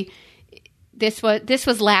history.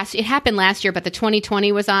 It happened last year, but the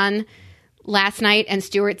 2020 was on last night, and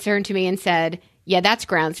Stuart turned to me and said, yeah, that's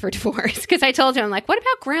grounds for divorce. Because I told him, I'm like, what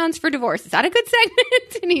about grounds for divorce? Is that a good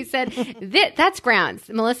segment? And he said, that's grounds.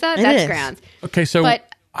 Melissa, that's grounds. Okay, so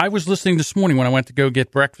I was listening this morning when I went to go get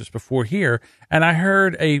breakfast before here, and I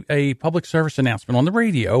heard a public service announcement on the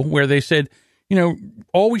radio where they said,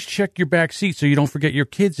 always check your back seat so you don't forget your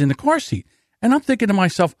kids in the car seat. And I'm thinking to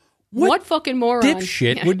myself, what fucking moron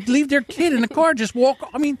dipshit would leave their kid in the car, just walk?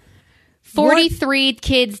 I mean, 43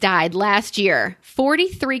 kids died last year.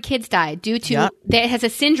 43 kids died due to, that has a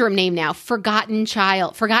syndrome name now, forgotten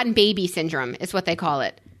baby syndrome is what they call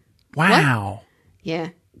it. Wow. What? Yeah.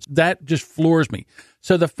 That just floors me.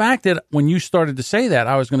 So the fact that when you started to say that,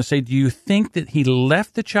 I was going to say, do you think that he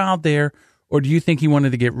left the child there, or do you think he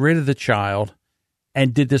wanted to get rid of the child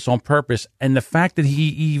and did this on purpose? And the fact that he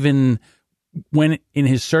even went in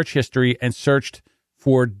his search history and searched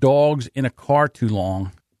for dogs in a car too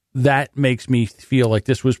long, that makes me feel like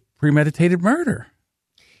this was premeditated murder.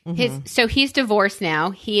 So he's divorced now.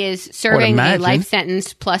 He is serving a life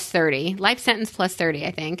sentence plus 30. Life sentence plus 30,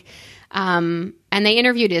 I think. And they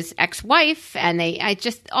interviewed his ex-wife, and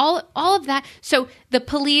all of that. So the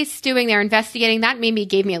police doing their investigating, that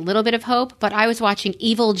gave me a little bit of hope. But I was watching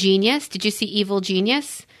Evil Genius. Did you see Evil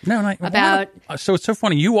Genius? No. So it's so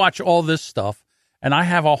funny. You watch all this stuff, and I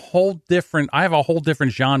have a whole different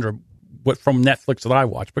genre from Netflix that I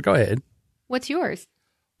watch. But go ahead. What's yours?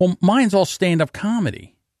 Well, mine's all stand-up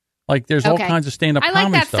comedy. Like, there's all kinds of stand-up comedy I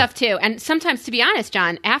like that stuff, too. And sometimes, to be honest,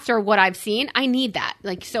 John, after what I've seen, I need that.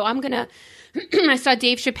 Like, so I'm going to... I saw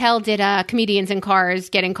Dave Chappelle did Comedians in Cars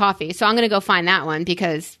Getting Coffee. So I'm going to go find that one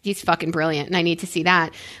because he's fucking brilliant, and I need to see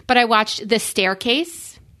that. But I watched The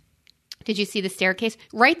Staircase. Did you see The Staircase?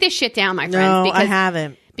 Write this shit down, my friends. No, I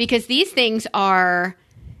haven't. Because these things are...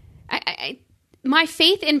 my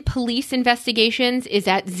faith in police investigations is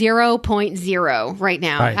at 0.0 right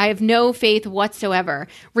now. Right. I have no faith whatsoever.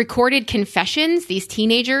 Recorded confessions, these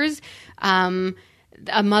teenagers,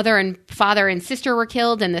 a mother and father and sister were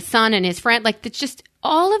killed, and the son and his friend. Like, it's just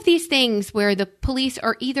all of these things where the police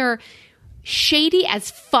are either shady as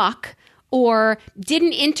fuck or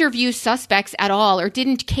didn't interview suspects at all, or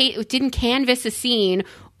didn't canvass a scene,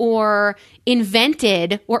 or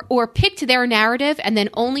invented or picked their narrative and then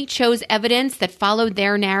only chose evidence that followed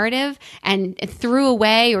their narrative and threw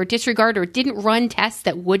away or disregarded or didn't run tests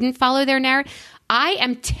that wouldn't follow their narrative, I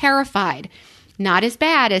am terrified. Not as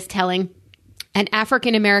bad as telling an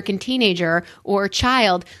African-American teenager or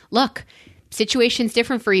child, look, situation's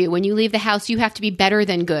different for you. When you leave the house, you have to be better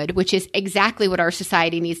than good, which is exactly what our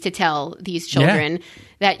society needs to tell these children,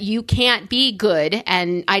 that you can't be good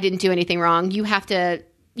and I didn't do anything wrong. You have to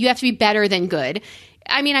be better than good.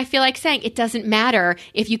 I mean, I feel like saying it doesn't matter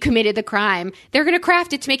if you committed the crime. They're going to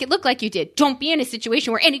craft it to make it look like you did. Don't be in a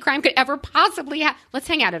situation where any crime could ever possibly happen. Let's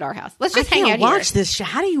hang out at our house. Let's just hang out here. Watch this shit.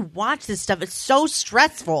 How do you watch this stuff? It's so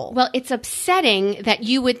stressful. Well, it's upsetting that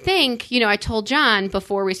you would think, I told John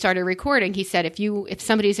before we started recording, he said, if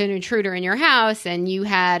somebody's an intruder in your house and you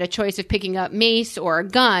had a choice of picking up mace or a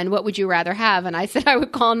gun, what would you rather have? And I said, I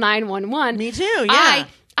would call 911. Me too. Yeah.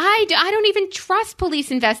 I don't even trust police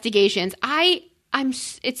investigations. I'm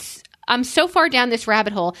so far down this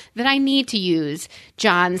rabbit hole that I need to use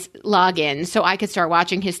John's login so I could start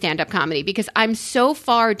watching his stand-up comedy, because I'm so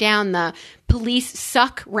far down the police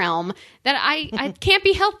suck realm that I can't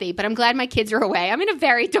be healthy. But I'm glad my kids are away. I'm in a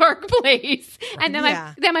very dark place. And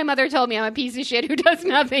then my mother told me I'm a piece of shit who does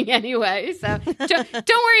nothing anyway. So don't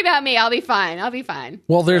worry about me. I'll be fine.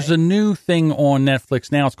 Well, there's a new thing on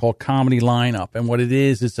Netflix now. It's called Comedy Lineup. And what it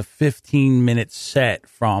is, it's a 15-minute set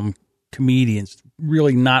from comedians,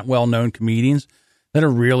 really not well-known comedians that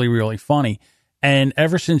are really, really funny. And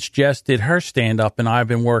ever since Jess did her stand-up and I've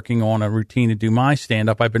been working on a routine to do my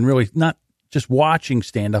stand-up, I've been really not just watching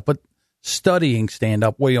stand-up, but studying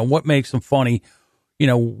stand-up. Well, what makes them funny?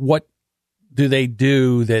 What do they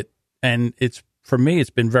do that? And for me, it's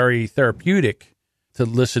been very therapeutic to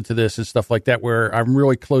listen to this and stuff like that, where I'm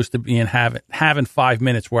really close to being having 5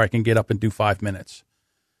 minutes where I can get up and do 5 minutes.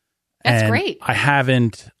 That's great. I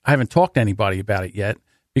haven't talked to anybody about it yet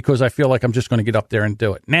because I feel like I'm just going to get up there and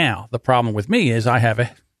do it. Now, the problem with me is I have a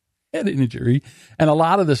head injury and a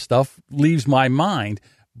lot of this stuff leaves my mind.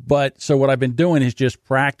 But so what I've been doing is just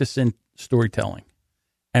practicing storytelling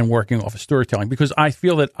and working off of storytelling, because I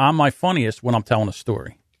feel that I'm my funniest when I'm telling a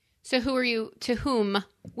story. So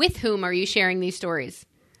with whom are you sharing these stories?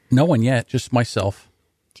 No one yet, just myself.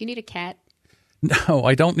 Do you need a cat? No,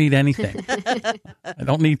 I don't need anything.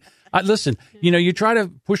 Listen, you try to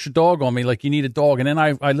push a dog on me like you need a dog. And then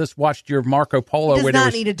I just watched your Marco Polo. He does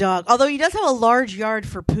not need a dog, although he does have a large yard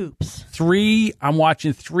for poops. I'm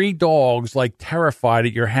watching 3 dogs like terrified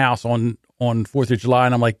at your house on 4th of July.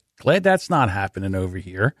 And I'm like, glad that's not happening over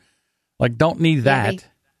here. Like, don't need that. They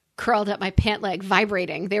curled up my pant leg,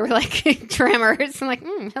 vibrating. They were like tremors. I'm like,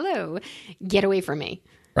 hello, get away from me.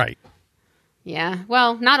 Right. Yeah.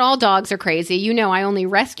 Well, not all dogs are crazy. I only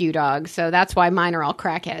rescue dogs, so that's why mine are all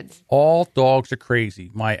crackheads. All dogs are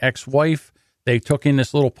crazy. My ex-wife, they took in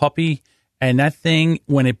this little puppy, and that thing,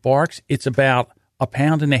 when it barks, it's about 1.5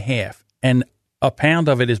 pounds, and a pound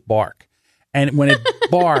of it is bark. And when it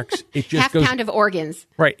barks, it just half pound of organs.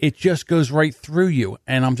 Right. It just goes right through you.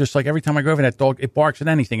 And I'm just like, every time I go over that dog, it barks at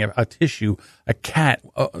anything, a tissue, a cat,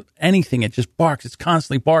 anything. It just barks. It's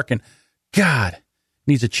constantly barking. God,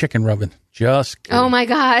 needs a chicken rubbing. Just kidding. Oh, my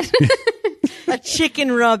God. A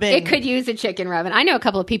chicken rubbing. It could use a chicken rubbing. I know a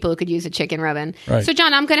couple of people who could use a chicken rubbing. Right. So,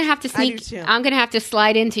 John, I'm going to have to I'm going to have to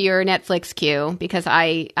slide into your Netflix queue because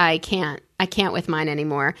I can't with mine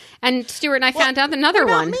anymore. And Stuart and I found out another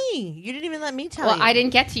what about one. Me? You didn't even let me tell you. Well, I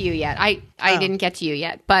didn't get to you yet. I didn't get to you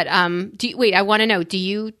yet. But wait, I want to know, do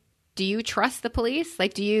you trust the police?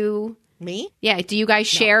 Like, do you... Me? Yeah. Do you guys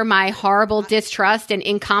share my horrible distrust and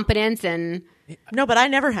incompetence and... No, but I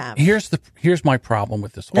never have. Here's my problem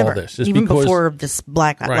with this. Never. All this is even because, before this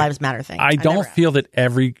Black Lives Matter thing. I don't feel that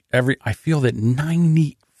I feel that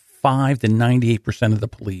 95 to 98% of the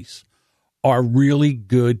police are really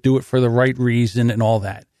good, do it for the right reason and all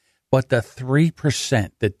that. But the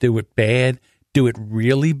 3% that do it bad, do it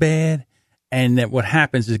really bad, and that what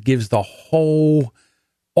happens is it gives all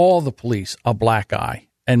the police a black eye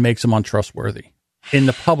and makes them untrustworthy in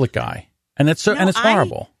the public eye, and it's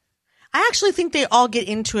horrible. I actually think they all get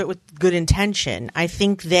into it with good intention. I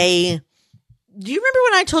think do you remember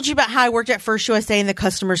when I told you about how I worked at First USA in the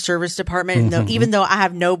customer service department? And even though I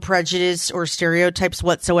have no prejudice or stereotypes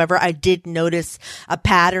whatsoever, I did notice a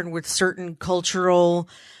pattern with certain cultural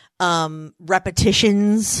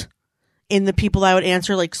repetitions in the people I would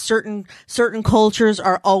answer. Like certain cultures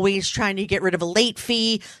are always trying to get rid of a late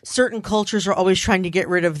fee. Certain cultures are always trying to get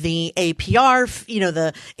rid of the APR,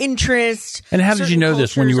 the interest. And how did you know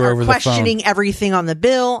this when you were over the phone? Questioning everything on the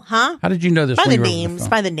bill, huh? How did you know this by when the you were names? over the phone?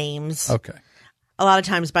 By the names. Okay. A lot of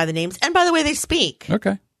times by the names and by the way they speak.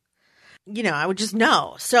 Okay. I would just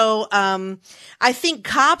know. So, I think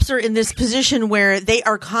cops are in this position where they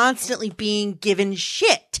are constantly being given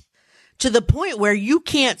shit to the point where you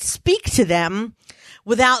can't speak to them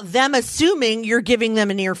without them assuming you're giving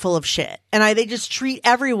them an earful of shit. And they just treat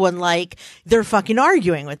everyone like they're fucking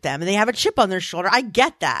arguing with them and they have a chip on their shoulder. I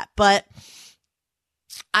get that, but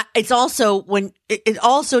it's also it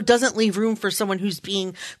also doesn't leave room for someone who's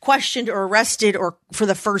being questioned or arrested or for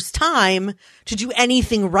the first time to do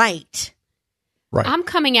anything right. Right. I'm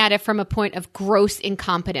coming at it from a point of gross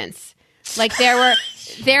incompetence. Like there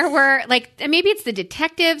were like, maybe it's the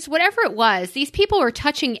detectives, whatever it was. These people were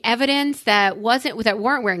touching evidence that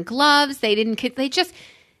weren't wearing gloves.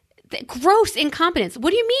 Gross incompetence.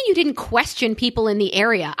 What do you mean you didn't question people in the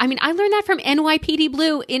area? I mean, I learned that from NYPD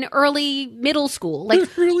Blue in early middle school.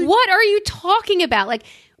 Like, really? What are you talking about? Like,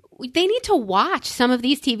 they need to watch some of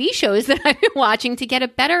these TV shows that I've been watching to get a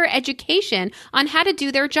better education on how to do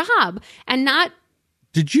their job and not.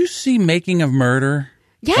 Did you see Making of Murder?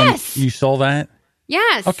 Yes. You saw that?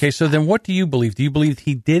 Yes. Okay, so then what do you believe? Do you believe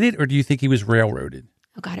he did it or do you think he was railroaded?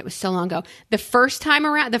 Oh, God, it was so long ago. The first time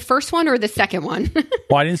around, the first one or the second one?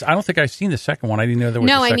 Well, I don't think I've seen the second one. I didn't know there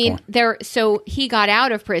was a second one. So he got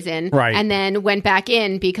out of prison right. and then went back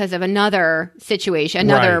in because of another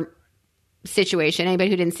situation, situation. Anybody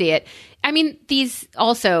who didn't see it. I mean, these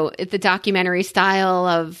also, the documentary style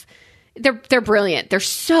of, they're brilliant. They're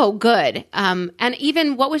so good. And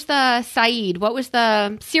even, what was the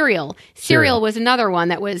Serial? Serial was another one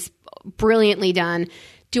that was brilliantly done.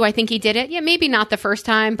 Do I think he did it? Yeah, maybe not the first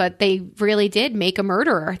time, but they really did make a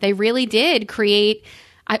murderer. They really did create.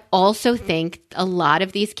 I also think a lot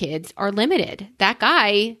of these kids are limited. That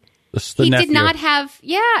guy, he nephew. did not have,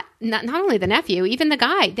 not only the nephew, even the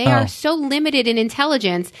guy. They are so limited in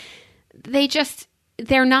intelligence.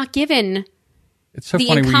 They're not given. It's so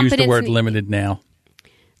funny we use the word limited now.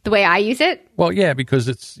 The way I use it? Well, yeah, because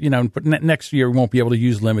it's, but next year we won't be able to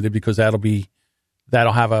use limited because that'll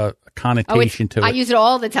have a connotation to it. I use it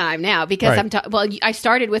all the time now because I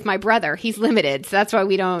started with my brother. He's limited, so that's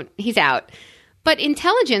why he's out. But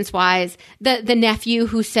intelligence-wise, the nephew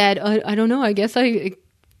who said, I don't know, I guess I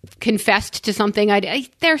confessed to something.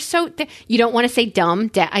 You don't want to say dumb.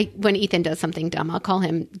 When Ethan does something dumb, I'll call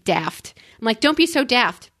him daft. I'm like, don't be so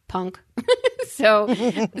daft, punk. so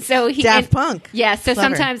he daft punk. Yeah. So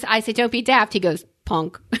clever. Sometimes I say, don't be daft. He goes,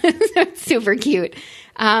 punk. It's super cute.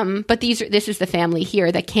 But this is the family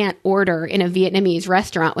here that can't order in a Vietnamese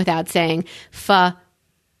restaurant without saying pho-er.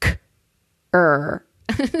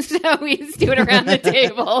 So we just do it around the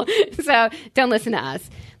table. So don't listen to us.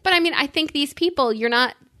 But I mean, I think these people,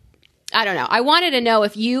 I don't know. I wanted to know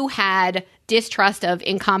if you had distrust of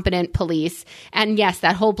incompetent police. And yes,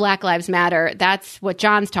 that whole Black Lives Matter, that's what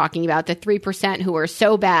John's talking about, the 3% who are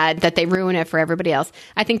so bad that they ruin it for everybody else.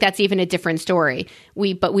 I think that's even a different story.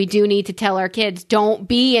 But we do need to tell our kids, don't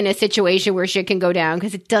be in a situation where shit can go down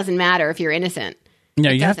because it doesn't matter if you're innocent.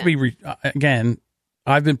 Yeah, you have to be, again,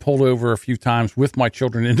 I've been pulled over a few times with my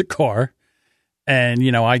children in the car. And,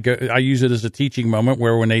 I use it as a teaching moment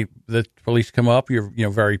where when the police come up, you're,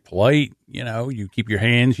 very polite, you keep your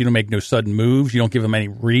hands, you don't make no sudden moves. You don't give them any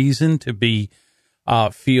reason to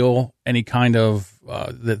feel any kind of,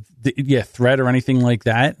 threat or anything like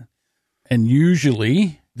that. And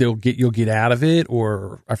usually you'll get out of it,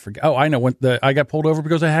 or I forget. Oh, I know when I got pulled over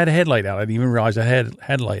because I had a headlight out. I didn't even realize I had a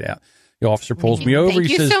headlight out. The officer pulls me over. Thank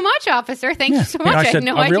you so much, officer. Thank you so much. I had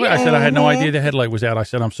no idea. Really? I said, I had no idea the headlight was out. I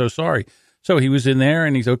said, I'm so sorry. So he was in there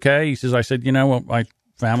and he's okay. He says, I said, my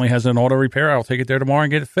family has an auto repair. I'll take it there tomorrow and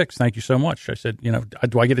get it fixed. Thank you so much. I said,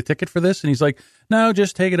 do I get a ticket for this? And he's like, no,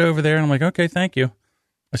 just take it over there. And I'm like, okay, thank you.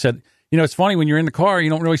 I said, it's funny when you're in the car, you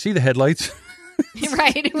don't really see the headlights.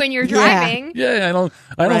 Right. When you're driving. Yeah.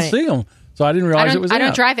 I don't see them. So I didn't realize it was I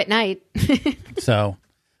don't drive at night. So,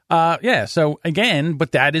 So again,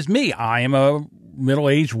 but that is me. I am a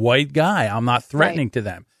middle-aged white guy. I'm not threatening to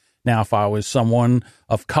them. Now, if I was someone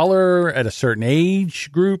of color at a certain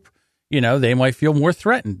age group, they might feel more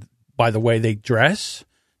threatened by the way they dress.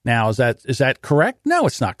 Now, is that correct? No,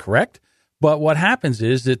 it's not correct. But what happens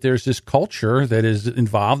is that there's this culture that is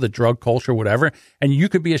involved, the drug culture, whatever, and you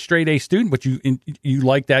could be a straight A student, but you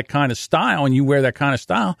like that kind of style and you wear that kind of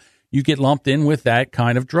style, you get lumped in with that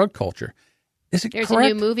kind of drug culture. Is it There's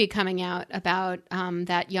correct? a new movie coming out about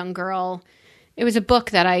that young girl. It was a book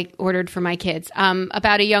that I ordered for my kids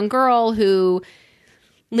about a young girl who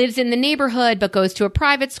lives in the neighborhood but goes to a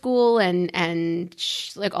private school and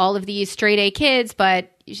like all of these straight A kids, but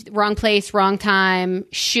wrong place, wrong time,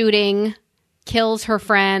 shooting, kills her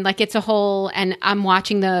friend. Like it's a whole, and I'm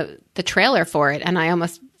watching the trailer for it and I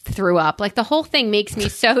almost threw up. Like the whole thing makes me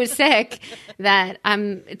so sick that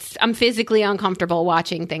I'm physically uncomfortable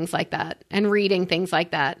watching things like that and reading things like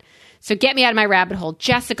that. So get me out of my rabbit hole.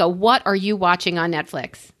 Jessica, what are you watching on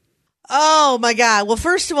Netflix? Oh my God. Well,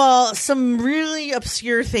 first of all, some really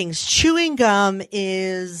obscure things. Chewing Gum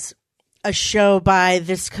is a show by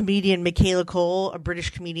this comedian, Michaela Cole, a British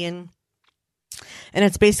comedian. And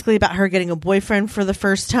it's basically about her getting a boyfriend for the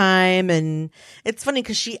first time. And it's funny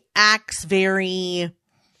because she acts very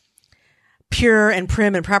pure and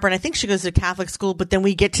prim and proper. And I think she goes to Catholic school, but then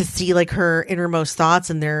we get to see like her innermost thoughts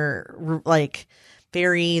and they're like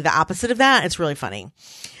very the opposite of that. It's really funny.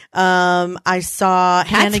 I saw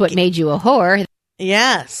That's what made you a whore.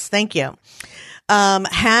 Yes, thank you.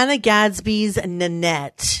 Hannah Gadsby's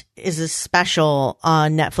Nanette is a special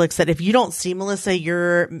on Netflix that if you don't see, Melissa,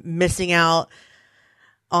 you're missing out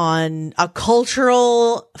on a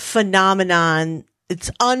cultural phenomenon. It's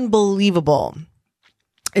unbelievable.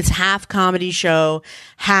 It's half comedy show,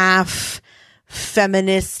 half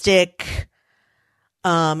feministic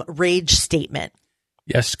rage statement.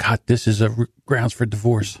 Yes, Scott, this is grounds for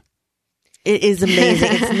divorce. It is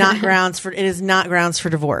amazing. It is not grounds for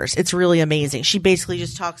divorce. It's really amazing. She basically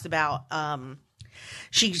just talks about,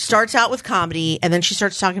 she starts out with comedy and then she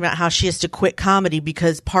starts talking about how she has to quit comedy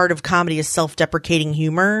because part of comedy is self-deprecating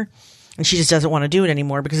humor and she just doesn't want to do it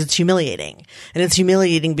anymore because it's humiliating. And it's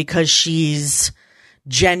humiliating because she's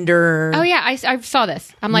gender. Oh yeah, I saw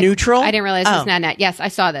this. I'm like neutral. I didn't realize it was Nanette. Yes, I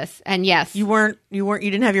saw this, and yes, you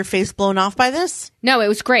didn't have your face blown off by this. No, it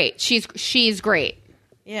was great. She's great.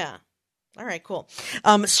 Yeah. All right. Cool.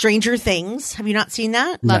 Stranger Things. Have you not seen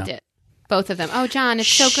that? Loved it. Both of them. Oh, John, it's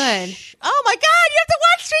so good. Oh my God, you have to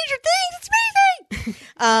watch Stranger Things.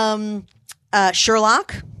 It's amazing.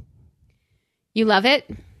 Sherlock. You love it?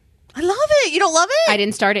 I love it. You don't love it? I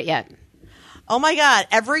didn't start it yet. Oh my God.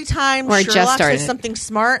 Every time Sherlock says something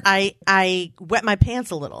smart, I wet my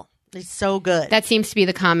pants a little. It's so good. That seems to be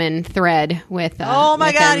the common thread with oh my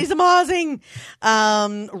with God, them. he's amazing.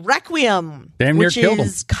 Requiem. Damn near killed him. Which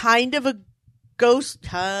is kind of a ghost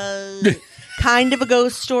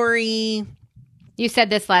story. You said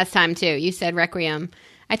this last time too. You said Requiem.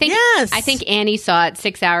 I think Annie saw it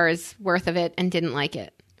 6 hours worth of it and didn't like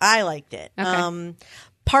it. I liked it. Okay.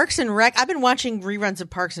 Parks and Rec. I've been watching reruns of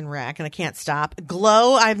Parks and Rec, and I can't stop.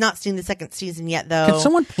 Glow. I have not seen the second season yet, though. Can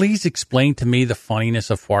someone please explain to me the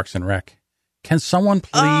funniness of Parks and Rec? Can someone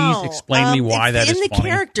please explain to me why that is funny?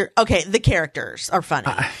 The characters are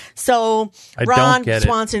funny. So Ron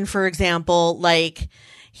Swanson, for example, like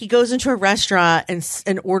he goes into a restaurant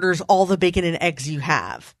and orders all the bacon and eggs you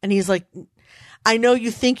have, and he's like, "I know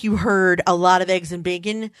you think you heard a lot of eggs and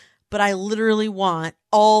bacon, but I literally want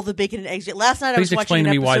all the bacon and eggs." Last night I was watching an episode Please explain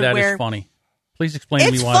to me why that is funny. Please explain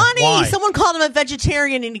to me why. It's funny. Why? Someone called him a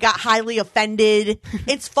vegetarian and he got highly offended.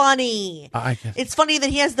 It's funny. It's funny that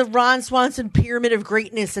he has the Ron Swanson pyramid of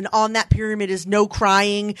greatness and on that pyramid is no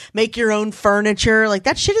crying, make your own furniture. Like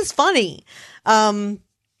that shit is funny.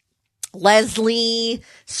 Leslie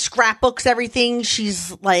scrapbooks everything.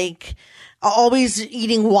 She's like always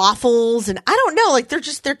eating waffles and I don't know, like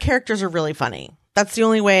their characters are really funny. That's the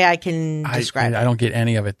only way I can describe it. I don't get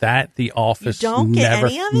any of it. The Office. You don't get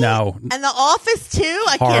any of it? No. And The Office too?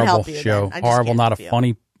 I can't help you. Show. Horrible. Not a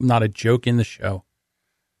funny, not a joke in the show.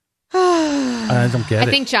 I don't get it.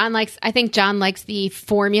 I think John likes the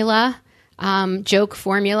formula, joke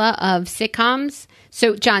formula of sitcoms.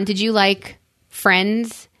 So John, did you like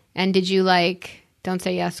Friends? And did you like... Don't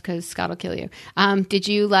say yes because Scott will kill you. Did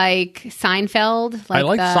you like Seinfeld? I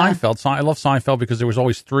liked Seinfeld. I love Seinfeld because there was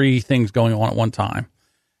always three things going on at one time.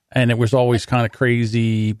 And it was always kind of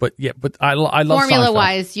crazy. But I love Seinfeld.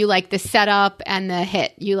 Formula-wise, you like the setup and the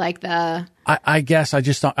hit. You like the... I guess I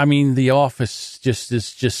just... I mean, The Office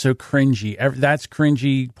is just so cringy. That's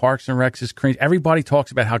cringy. Parks and Rec is cringy. Everybody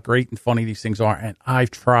talks about how great and funny these things are. And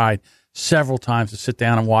I've tried several times to sit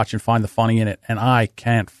down and watch and find the funny in it, and I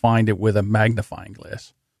can't find it with a magnifying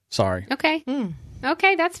glass. Sorry. Okay.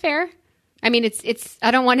 Okay, that's fair. I mean, it's.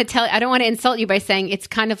 I don't want to insult you by saying it's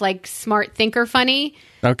kind of like smart thinker funny.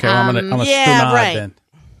 Okay, I'm a right. Then.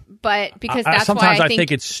 But because that's sometimes why I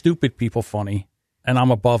think it's stupid people funny, and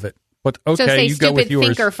I'm above it. But okay, so say you go with yours.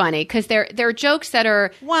 Stupid thinker funny because they're jokes that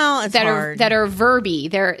are that are verby.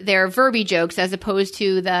 They're verby jokes as opposed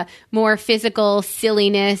to the more physical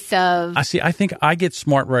silliness of. I think I get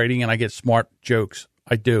smart writing and I get smart jokes.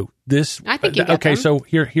 I do. I think you get okay. them. So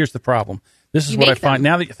here's the problem. This is what I find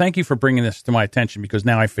now. Thank you for bringing this to my attention because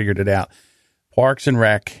now I figured it out. Parks and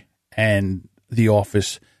Rec and The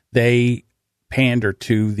Office, they pander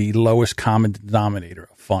to the lowest common denominator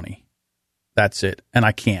of funny. That's it, and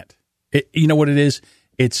I can't. You know what it is?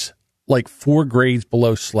 It's like 4 grades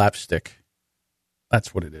below slapstick.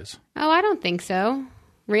 That's what it is. Oh, I don't think so.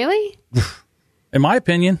 Really? In my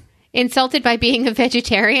opinion. Insulted by being a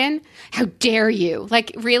vegetarian? How dare you?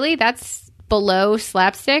 Like, really? That's below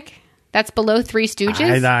slapstick? That's below Three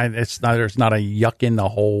Stooges? There's not a yuck in the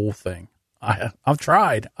whole thing. I've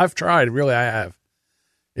tried. Really, I have.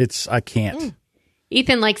 I can't.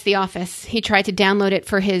 Ethan likes The Office. He tried to download it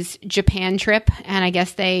for his Japan trip, and I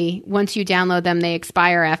guess once you download them, they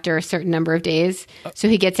expire after a certain number of days. So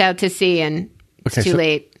he gets out to sea, and it's too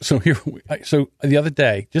late. So the other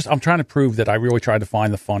day, I'm trying to prove that I really tried to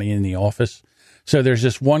find the funny in The Office. So there's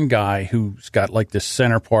this one guy who's got like this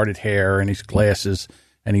center parted hair and his glasses,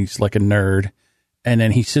 and he's like a nerd, and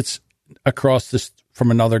then he sits across this from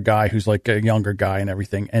another guy who's like a younger guy and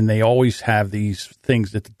everything, and they always have these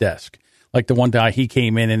things at the desk. Like the one day he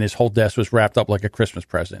came in and his whole desk was wrapped up like a Christmas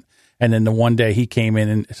present. And then the one day he came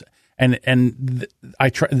in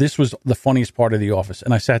this was the funniest part of The Office.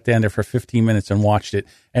 And I sat down there for 15 minutes and watched it.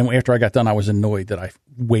 And after I got done, I was annoyed that I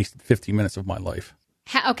wasted 15 minutes of my life.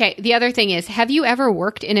 Okay. The other thing is, have you ever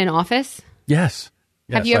worked in an office? Yes.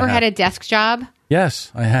 Have you ever had a desk job?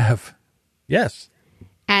 Yes, I have. Yes.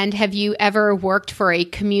 And have you ever worked for a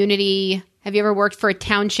community? Have you ever worked for a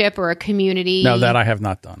township or a community? No, that I have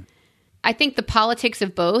not done. I think the politics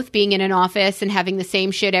of both, being in an office and having the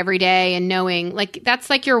same shit every day and knowing, like,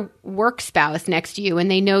 that's like your work spouse next to you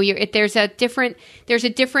and they know there's a different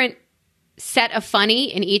set of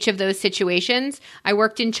funny in each of those situations. I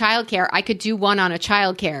worked in childcare. I could do one on a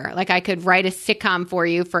childcare. Like, I could write a sitcom for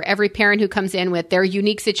you for every parent who comes in with their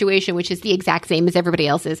unique situation, which is the exact same as everybody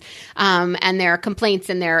else's, and their complaints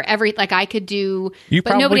and I could do,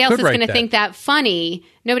 but nobody else is going to think that funny.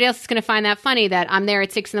 Nobody else is going to find that funny that I'm there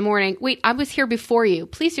at 6 a.m. Wait, I was here before you.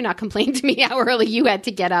 Please do not complain to me how early you had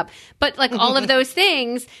to get up. But like all of those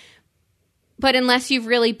things, but unless you've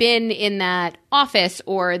really been in that office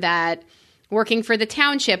or that working for the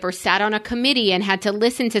township or sat on a committee and had to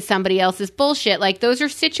listen to somebody else's bullshit, like those are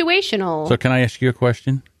situational. So can I ask you a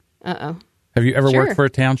question? Uh-oh. Have you ever worked for a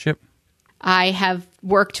township? I have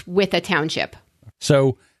worked with a township.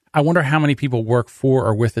 So I wonder how many people work for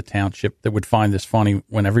or with a township that would find this funny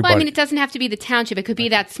when everybody... Well, I mean, it doesn't have to be the township. It could be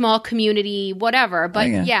that small community, whatever. But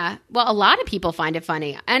yeah, well, a lot of people find it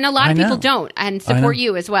funny. And a lot of people don't and support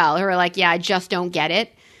you as well, who are like, yeah, I just don't get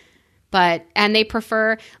it. And they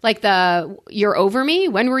prefer like you're over me.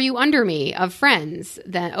 When were you under me of Friends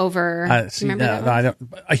than over? Remember that? I don't.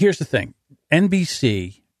 Here's the thing: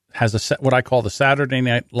 NBC has what I call the Saturday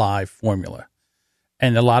Night Live formula,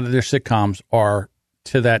 and a lot of their sitcoms are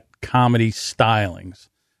to that comedy stylings,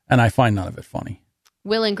 and I find none of it funny.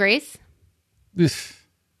 Will and Grace. The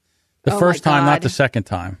first time, not the second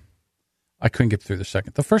time. I couldn't get through the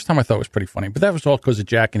second. The first time I thought it was pretty funny, but that was all because of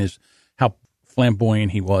Jack and how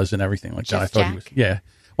flamboyant he was and everything like that. I thought he was, yeah.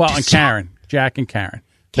 Well, and Karen, Jack and Karen,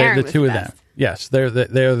 they're the two of them. Yes, they're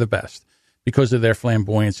the best because of their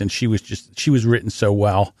flamboyance, and she was written so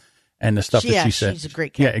well, and the stuff that she said. She's a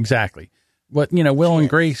great character. Yeah, exactly. But Will and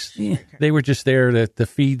Grace, they were just there to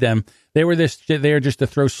feed them. They were there just to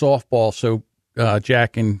throw softball so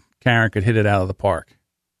Jack and Karen could hit it out of the park.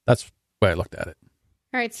 That's the way I looked at it.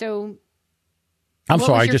 All right, so. I'm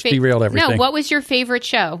sorry, I just derailed everything. No, what was your favorite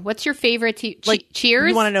show? What's your favorite Cheers?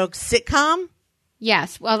 You want to know sitcom?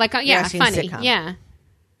 Yes. Well, funny. Sitcom. Yeah.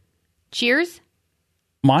 Cheers?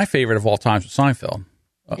 My favorite of all time is Seinfeld.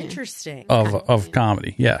 Interesting. Of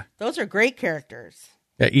comedy, yeah. Those are great characters.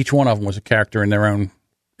 Yeah, each one of them was a character in their own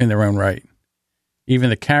right. Even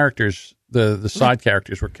the characters, the side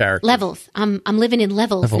characters were characters. Levels. I'm living in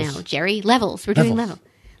levels now, Jerry. Levels. We're doing levels.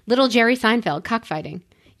 Little Jerry Seinfeld, cockfighting.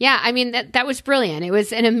 Yeah, I mean, that was brilliant. It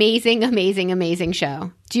was an amazing, amazing, amazing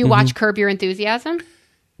show. Do you watch Curb Your Enthusiasm?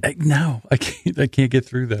 No, I can't get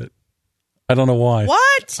through that. I don't know why.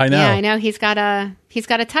 What? I know. Yeah, I know. He's got a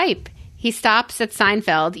type. He stops at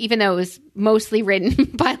Seinfeld, even though it was mostly written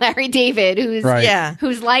by Larry David,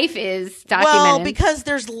 whose life is documented. Well, because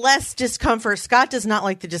there's less discomfort. Scott does not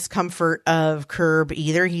like the discomfort of Curb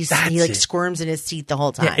either. He squirms in his seat the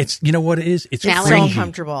whole time. Yeah, it's what it is. It's so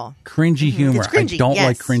uncomfortable. Cringy humor. Cringy, I don't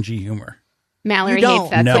like cringy humor. Mallory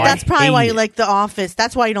hates that. No, but that's probably why you like The Office.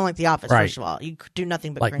 That's why you don't like The Office. Right. First of all, you do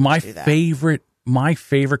nothing but like cringe do that. My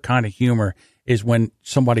favorite kind of humor is when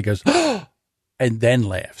somebody goes and then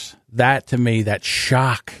laughs. That to me, that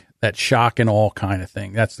shock and all kind of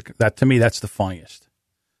thing. That to me, that's the funniest.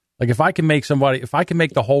 Like if I can make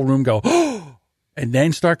the whole room go, oh, and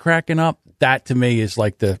then start cracking up, that to me is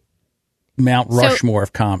like the Mount Rushmore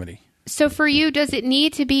of comedy. So for you, does it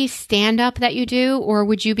need to be stand-up that you do, or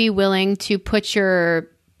would you be willing to put your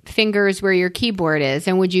fingers where your keyboard is,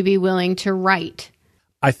 and would you be willing to write?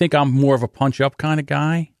 I think I'm more of a punch-up kind of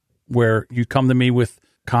guy, where you come to me with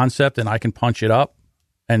concept and I can punch it up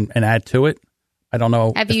and add to it. I don't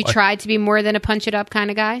know. Have you tried to be more than a punch-it-up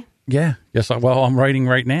kind of guy? Yeah. Yes. Well, I'm writing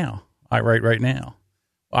right now. I write right now.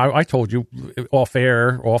 I told you off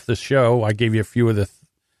this show, I gave you a few of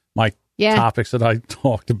my topics that I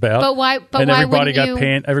talked about. But why? But and why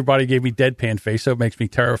everybody everybody gave me deadpan face, so it makes me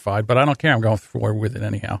terrified. But I don't care. I'm going forward with it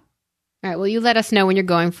anyhow. All right. Well, you let us know when you're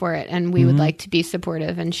going for it, and we would like to be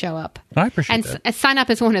supportive and show up. I appreciate that. And sign up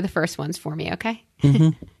as one of the first ones for me, okay?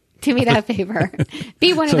 Mm-hmm. Do me that favor.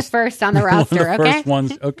 Be one of the first on the roster, one of the okay? First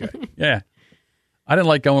ones, okay. Yeah. I didn't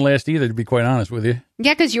like going last either, to be quite honest with you.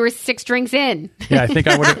 Yeah, because you were 6 drinks in. Yeah, I think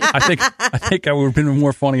I would. I think I would have been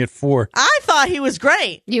more funny at 4. I thought he was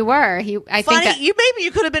great. You were. I think that maybe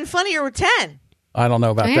you could have been funnier with 10. I don't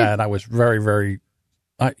know about that. I was very, very.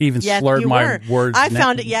 I even slurred my words. I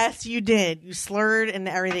found it. Yes, you did. You slurred and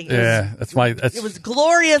everything. It was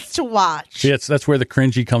glorious to watch. See, that's where the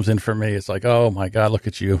cringy comes in for me. It's like, oh my God, look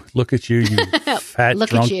at you, you fat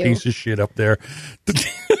drunk piece of shit up there.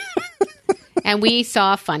 And we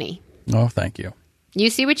saw funny. Oh, thank you.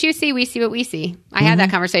 You see what you see. We see what we see. I had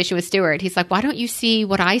that conversation with Stuart. He's like, why don't you see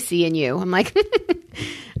what I see in you? I'm like,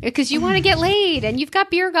 because you want to get laid and you've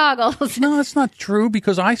got beer goggles. No, that's not true,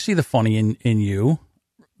 because I see the funny in you,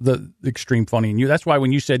 the extreme funny in you. That's why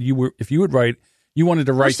when you said if you would write, you wanted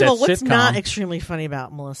to write that sitcom. What's not extremely funny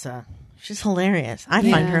about Melissa? She's hilarious. I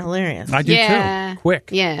find her hilarious. I do too.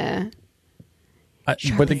 Quick. Yeah.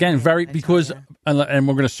 But again, because and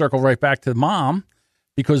we're going to circle right back to Mom,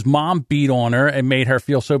 because Mom beat on her and made her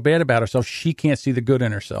feel so bad about herself, she can't see the good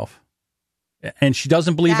in herself, and she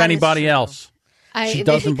doesn't believe anybody else. She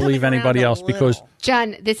doesn't believe anybody else because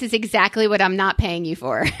John, this is exactly what I'm not paying you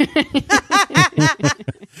for.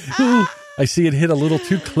 I see it hit a little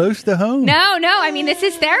too close to home. No. I mean, this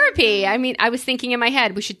is therapy. I mean, I was thinking in my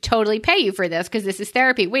head, we should totally pay you for this because this is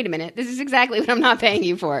therapy. Wait a minute. This is exactly what I'm not paying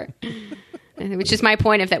you for. Which is my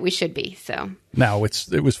point of that we should be. So no,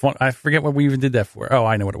 it was fun. I forget what we even did that for. Oh,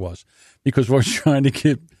 I know what it was, because we're trying to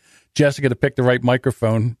get Jessica to pick the right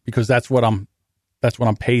microphone, because that's what I'm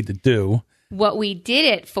paid to do. What we did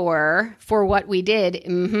it for what we did,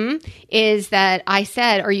 is that I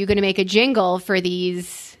said, "Are you going to make a jingle for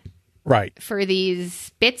these?" Right. For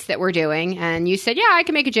these bits that we're doing. And you said, yeah, I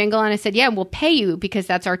can make a jingle. And I said, yeah, we'll pay you because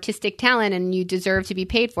that's artistic talent and you deserve to be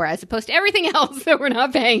paid for, as opposed to everything else that we're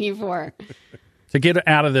not paying you for. To get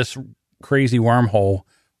out of this crazy wormhole,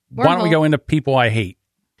 why don't we go into people I hate?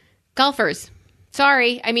 Golfers.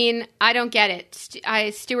 Sorry. I mean, I don't get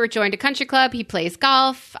it. Stuart joined a country club. He plays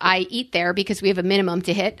golf. I eat there because we have a minimum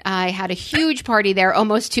to hit. I had a huge party there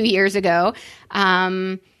almost 2 years ago.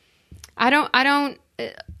 I don't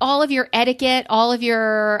all of your etiquette, all of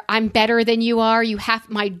your I'm better than you are.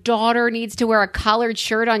 My daughter needs to wear a collared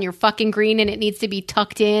shirt on your fucking green and it needs to be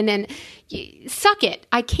tucked in, and suck it.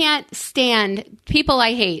 I can't stand people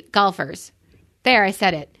I hate, golfers. There, I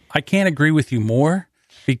said it. I can't agree with you more,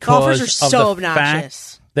 because golfers are so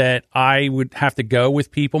obnoxious. Fact that I would have to go with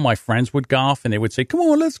people. My friends would golf and they would say, come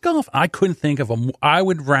on, let's golf. I couldn't think of I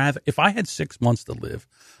would rather, if I had 6 months to live,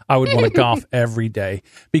 I would want to golf every day,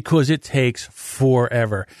 because it takes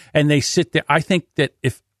forever. And they sit there. I think that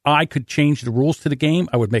if I could change the rules to the game,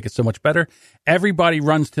 I would make it so much better. Everybody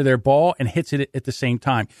runs to their ball and hits it at the same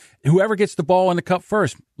time. Whoever gets the ball in the cup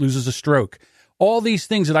first loses a stroke. All these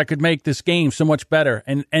things that I could make this game so much better.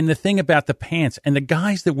 And the thing about the pants and the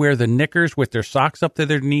guys that wear the knickers with their socks up to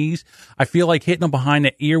their knees, I feel like hitting them behind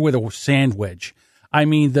the ear with a sand wedge. I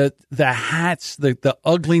mean, the hats, the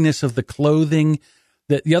ugliness of the clothing.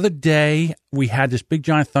 The other day, we had this big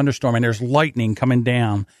giant thunderstorm and there's lightning coming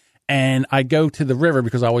down. And I go to the river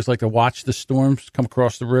because I always like to watch the storms come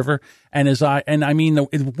across the river. And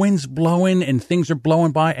the wind's blowing and things are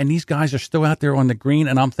blowing by, and these guys are still out there on the green.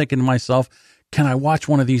 And I'm thinking to myself, can I watch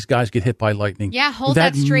one of these guys get hit by lightning? Yeah, hold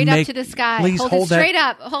that straight up to the sky. Please hold it straight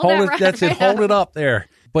up. Hold it up there.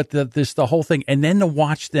 But the whole thing, and then to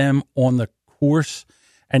watch them on the course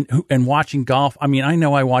and watching golf. I mean, I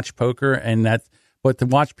know I watch poker but to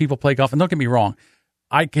watch people play golf, and don't get me wrong,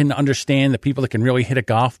 I can understand the people that can really hit a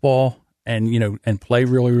golf ball and play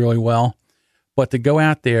really, really well. But to go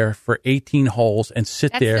out there for 18 holes and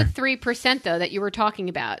sit there. That's the 3%, though, that you were talking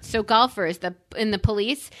about. So golfers, in the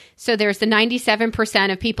police, so there's the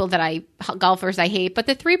 97% of people golfers I hate, but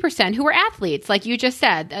the 3% who are athletes, like you just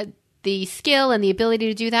said, the skill and the ability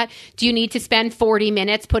to do that? Do you need to spend 40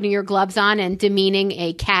 minutes putting your gloves on and demeaning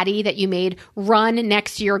a caddy that you made run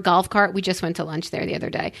next to your golf cart? We just went to lunch there the other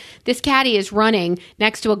day. This caddy is running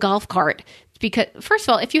next to a golf cart because, first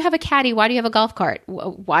of all, if you have a caddy, why do you have a golf cart?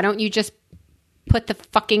 Why don't you just put the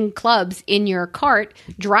fucking clubs in your cart,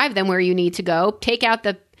 drive them where you need to go, take out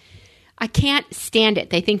the... I can't stand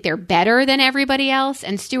it. They think they're better than everybody else.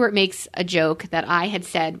 And Stuart makes a joke that I had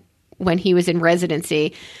said when he was in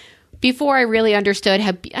residency before I really understood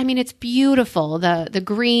how, I mean, it's beautiful, the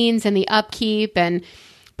greens and the upkeep,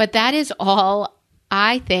 but that is all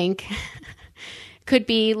I think could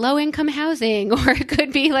be low income housing, or it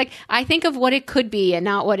could be like, I think of what it could be and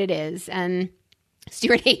not what it is. And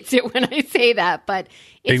Stuart hates it when I say that, but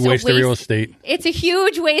it's big waste of real estate. It's a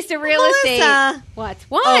huge waste of real estate. What?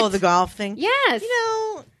 Oh, the golf thing. Yes.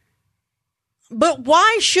 But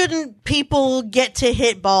why shouldn't people get to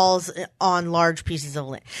hit balls on large pieces of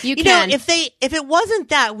land? You can. If it wasn't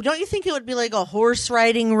that, don't you think it would be like a horse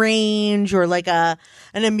riding range or like an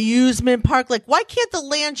amusement park? Like, why can't the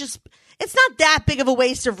land just? It's not that big of a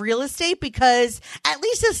waste of real estate because at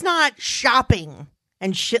least it's not shopping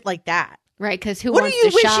and shit like that. Right? Because what are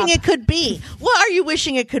you wishing it could be? What are you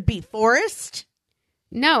wishing it could be? Forest?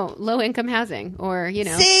 No, low income housing, or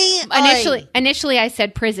See, initially I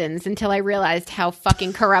said prisons until I realized how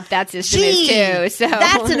fucking corrupt that system is too. So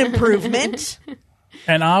that's an improvement.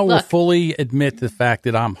 And I will fully admit the fact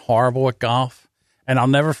that I'm horrible at golf, and I'll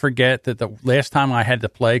never forget that the last time I had to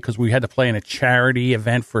play, because we had to play in a charity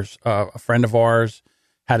event for a friend of ours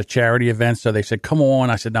had a charity event, so they said, "Come on."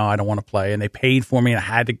 I said, "No, I don't want to play," and they paid for me, and I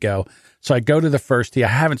had to go. So I go to the first tee. I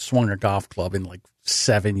haven't swung a golf club in like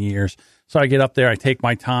 7 years. So I get up there, I take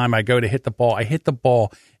my time, I go to hit the ball. I hit the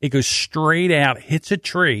ball. It goes straight out, hits a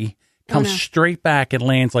tree, comes straight back and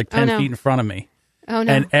lands like 10 feet in front of me. Oh,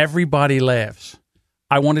 no. And everybody laughs.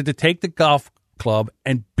 I wanted to take the golf club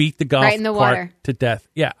and beat the golf cart to death.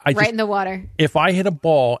 Yeah. In the water. If I hit a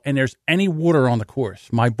ball and there's any water on the course,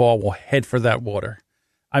 my ball will head for that water.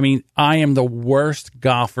 I mean, I am the worst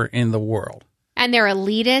golfer in the world. And they're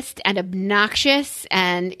elitist and obnoxious.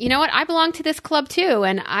 And you know what? I belong to this club too.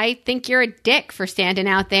 And I think you're a dick for standing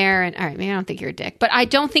out there. And all right, maybe I don't think you're a dick, but I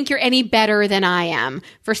don't think you're any better than I am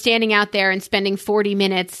for standing out there and spending 40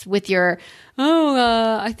 minutes with your,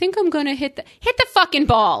 I think I'm going to hit the fucking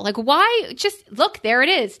ball. Like, why? Just look, there it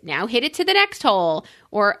is. Now hit it to the next hole.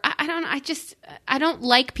 Or I don't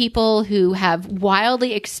like people who have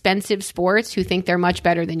wildly expensive sports who think they're much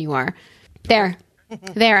better than you are. There,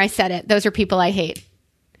 I said it. Those are people I hate.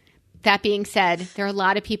 That being said, there are a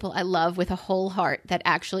lot of people I love with a whole heart that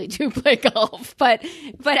actually do play golf. But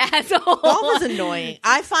as a whole, golf is annoying.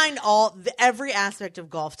 I find every aspect of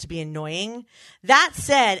golf to be annoying. That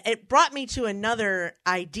said, it brought me to another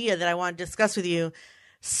idea that I want to discuss with you.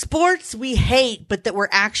 Sports we hate, but that we're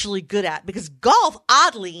actually good at. Because golf,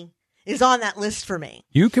 oddly, is on that list for me.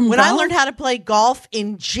 When I learned how to play golf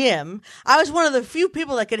in gym, I was one of the few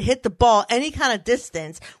people that could hit the ball any kind of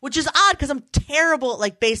distance, which is odd because I'm terrible at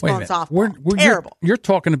like baseball and softball. Terrible. You're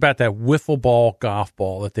talking about that wiffle ball golf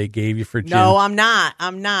ball that they gave you for gym. No, I'm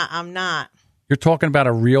not. You're talking about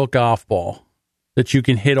a real golf ball that you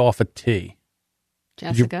can hit off a tee.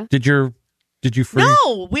 Jessica? Did you freeze?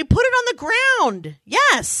 No, we put it on the ground.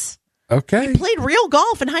 Yes. Okay. We played real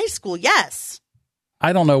golf in high school. Yes.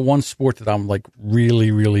 I don't know one sport that I'm like really,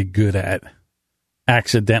 really good at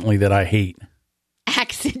accidentally that I hate.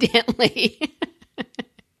 Accidentally.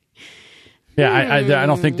 Yeah, I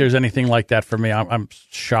don't think there's anything like that for me. I'm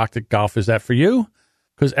shocked that golf is that for you,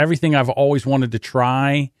 because everything I've always wanted to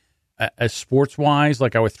try as sports-wise,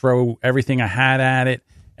 like I would throw everything I had at it,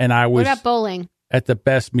 and I was... What about bowling? At the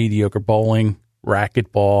best, mediocre bowling,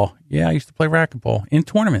 racquetball. Yeah, I used to play racquetball in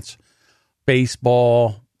tournaments.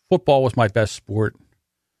 Baseball, football was my best sport.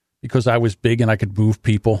 Because I was big and I could move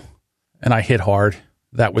people and I hit hard.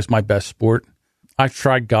 That was my best sport. I've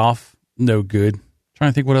tried golf. No good.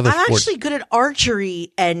 Trying to think what other sport. I'm actually good at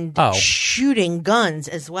archery and shooting guns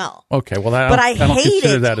as well. Okay, well, I don't hate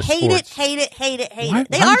consider it. That a Hate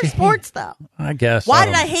it. They are sports, though. I guess. Why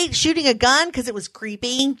did I hate shooting a gun? Because it was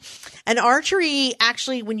creepy. And archery,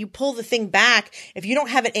 actually, when you pull the thing back, if you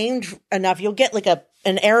don't have it aimed enough, you'll get like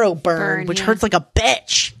an arrow burn, which hurts like a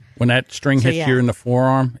bitch. When that string hits you in the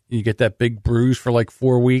forearm, you get that big bruise for like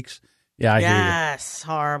 4 weeks. Yeah, I hear you. Yes,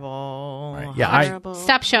 horrible. Right. Yeah, horrible.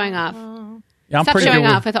 Stop showing off. Yeah, Stop showing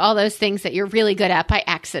off with all those things that you're really good at by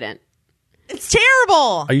accident. It's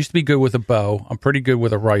terrible. I used to be good with a bow. I'm pretty good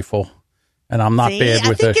with a rifle. And I'm not bad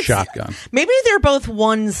with a shotgun. Maybe they're both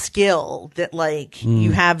one skill that like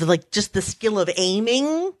you have like just the skill of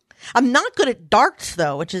aiming. I'm not good at darts,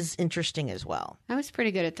 though, which is interesting as well. I was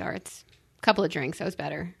pretty good at darts. A couple of drinks, I was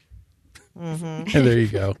better. Mm-hmm. There you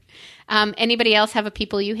go. Anybody else have a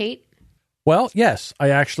people you hate? Well, yes, I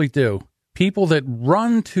actually do. People that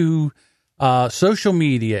run to social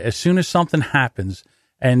media as soon as something happens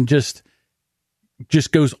and just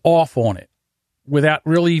goes off on it without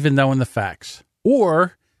really even knowing the facts,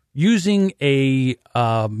 or using a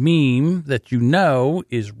meme that you know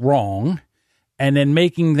is wrong and then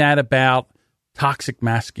making that about toxic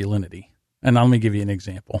masculinity. And let me give you an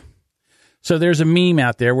example. So there's a meme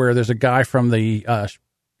out there where there's a guy from the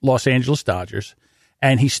Los Angeles Dodgers,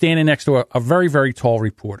 and he's standing next to a very, very tall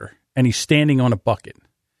reporter, and he's standing on a bucket.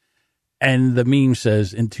 And the meme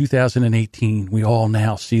says, in 2018, we all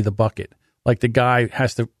now see the bucket. Like the guy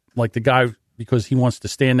because he wants to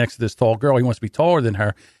stand next to this tall girl, he wants to be taller than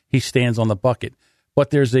her, he stands on the bucket.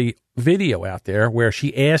 But there's a video out there where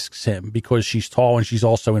she asks him, because she's tall and she's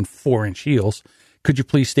also in 4-inch heels, could you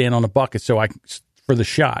please stand on the bucket for the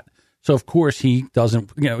shot? So, of course, he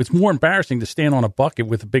doesn't, it's more embarrassing to stand on a bucket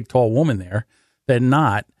with a big, tall woman there than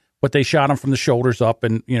not. But they shot him from the shoulders up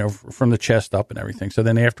and, from the chest up and everything. So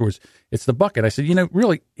then afterwards, it's the bucket. I said,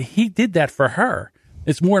 really, he did that for her.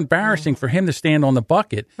 It's more embarrassing for him to stand on the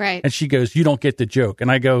bucket. Right. And she goes, you don't get the joke.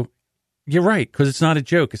 And I go, you're right, because it's not a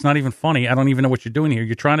joke. It's not even funny. I don't even know what you're doing here.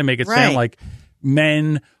 You're trying to make it sound like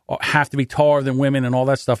men have to be taller than women and all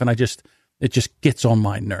that stuff. And it just gets on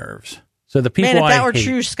my nerves. So the people if that were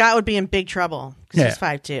true, Scott would be in big trouble because he's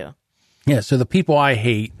 5'2". Yeah. So the people I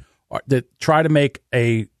hate are that try to make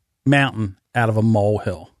a mountain out of a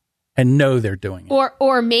molehill and know they're doing it,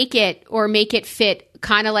 or make it fit,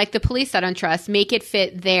 kind of like the police I don't trust. Make it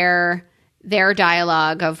fit their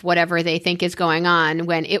dialogue of whatever they think is going on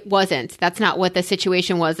when it wasn't. That's not what the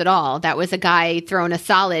situation was at all. That was a guy throwing a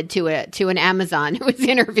solid to an Amazon who was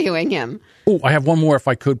interviewing him. Oh, I have one more if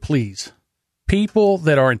I could, please. People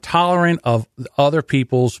that are intolerant of other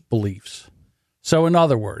people's beliefs. So in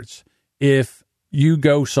other words, if you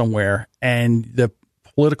go somewhere and the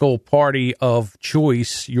political party of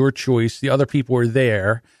choice, your choice, the other people are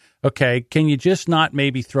there, okay, can you just not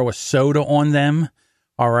maybe throw a soda on them,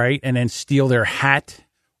 all right, and then steal their hat?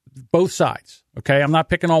 Both sides, okay? I'm not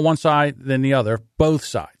picking on one side than the other. Both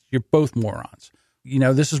sides. You're both morons.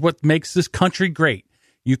 This is what makes this country great.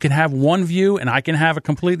 You can have one view and I can have a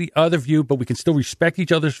completely other view, but we can still respect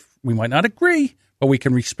each other's. We might not agree, but we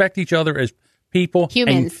can respect each other as people.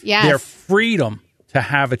 Humans, yes. Their freedom to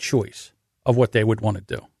have a choice of what they would want to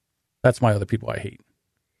do. That's my other people I hate.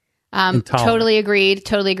 Totally agreed.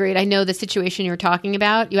 I know the situation you're talking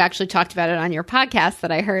about. You actually talked about it on your podcast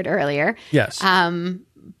that I heard earlier. Yes.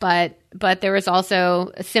 But there was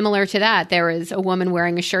also, similar to that, there was a woman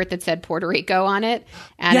wearing a shirt that said Puerto Rico on it,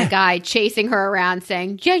 and a guy chasing her around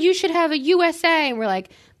saying, yeah, you should have a USA. And we're like,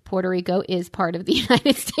 Puerto Rico is part of the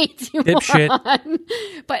United States, you moron.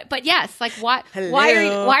 But yes, like why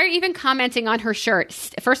are you even commenting on her shirt?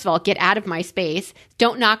 First of all, get out of my space.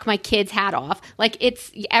 Don't knock my kid's hat off. Like,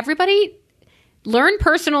 it's everybody learn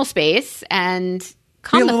personal space and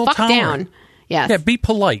calm the fuck down. Yes. Yeah, be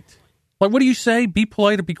polite. Like, what do you say? Be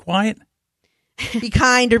polite or be quiet? Be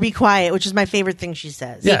kind or be quiet, which is my favorite thing she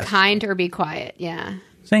says. Yes. Be kind or be quiet. Yeah.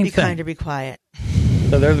 Same thing. Be kind or be quiet.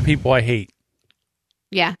 So they're the people I hate.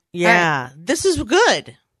 Yeah. Yeah. Right. This is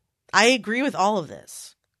good. I agree with all of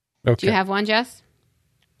this. Okay. Do you have one, Jess?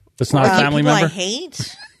 That's not a family member? I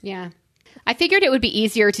hate? Yeah. I figured it would be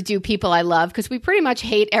easier to do people I love because we pretty much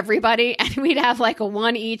hate everybody, and we'd have like a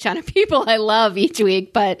one each on a people I love each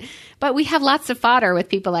week. But we have lots of fodder with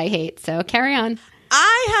people I hate. So carry on.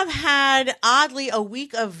 I have had, oddly, a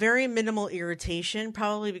week of very minimal irritation,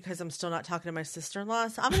 probably because I'm still not talking to my sister-in-law.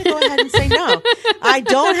 So I'm going to go ahead and say no. I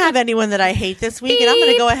don't have anyone that I hate this week, and I'm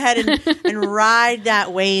going to go ahead and ride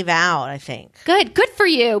that wave out, I think. Good for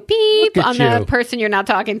you. Beep on the person you're not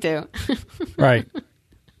talking to. Right.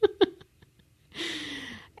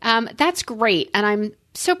 That's great. And I'm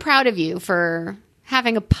so proud of you for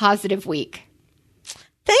having a positive week.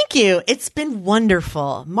 Thank you. It's been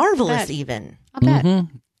wonderful. Marvelous, even. I'll bet.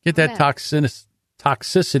 Mm-hmm. Get that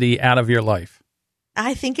toxicity out of your life.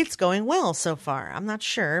 I think it's going well so far. I'm not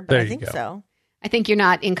sure, but I think so. I think you're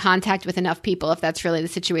not in contact with enough people if that's really the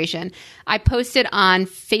situation. I posted on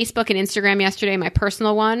Facebook and Instagram yesterday, my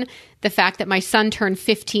personal one, the fact that my son turned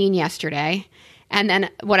 15 yesterday. And then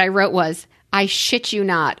what I wrote was, I shit you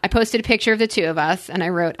not. I posted a picture of the two of us and I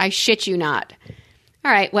wrote, I shit you not.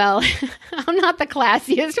 All right, well, I'm not the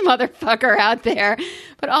classiest motherfucker out there,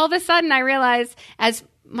 but all of a sudden I realized as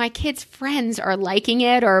my kids' friends are liking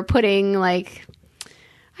it or putting like,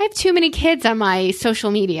 I have too many kids on my social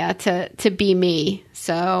media to be me,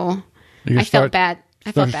 so I felt bad.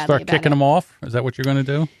 I felt badly start kicking them off? Is that what you're going to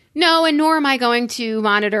do? No, and nor am I going to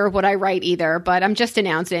monitor what I write either, but I'm just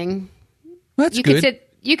announcing. That's good.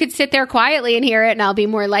 You could sit there quietly and hear it, and I'll be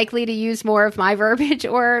more likely to use more of my verbiage,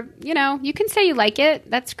 or, you can say you like it.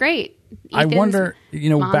 That's great. Ethan's I wonder,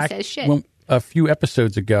 back when, a few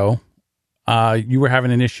episodes ago, you were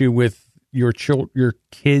having an issue with your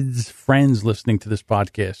kids' friends listening to this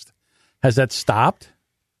podcast. Has that stopped?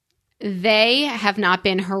 They have not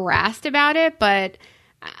been harassed about it, but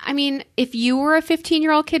I mean, if you were a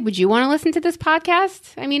 15-year-old kid, would you want to listen to this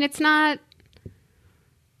podcast? I mean, it's not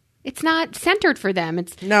centered for them.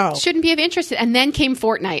 It shouldn't be of interest. And then came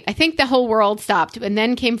Fortnite. I think the whole world stopped, and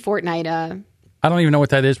then came Fortnite. I don't even know what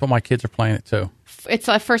that is, but my kids are playing it too. It's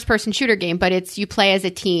a first-person shooter game, but you play as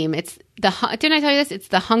a team. Didn't I tell you this? It's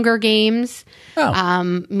the Hunger Games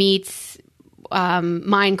meets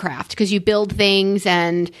Minecraft, because you build things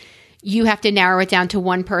and you have to narrow it down to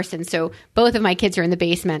one person. So both of my kids are in the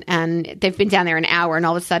basement, and they've been down there an hour, and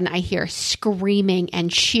all of a sudden I hear screaming and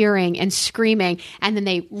cheering and screaming, and then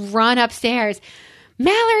they run upstairs.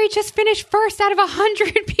 Mallory just finished first out of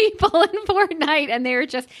 100 people in Fortnite, and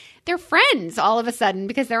they're friends all of a sudden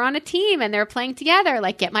because they're on a team and they're playing together,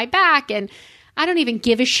 like Get My Back. And I don't even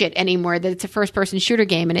give a shit anymore that it's a first-person shooter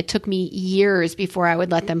game, and it took me years before I would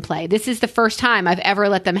let them play. This is the first time I've ever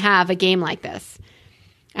let them have a game like this,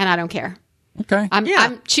 and I don't care. Okay.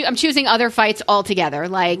 I'm choosing other fights altogether.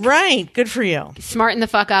 Right. Good for you. Smarten the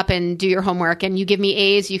fuck up and do your homework, and you give me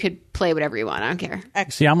A's, you could play whatever you want. I don't care.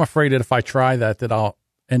 See, I'm afraid that if I try that I'll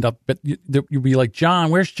end up, but you'll be like, John,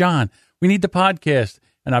 where's John? We need the podcast.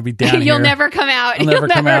 And I'll be down here. You'll never come out. I'll never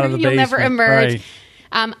come out of the basement. You'll never emerge.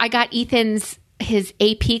 Right. I got his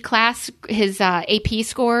AP class, his AP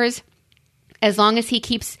scores. As long as he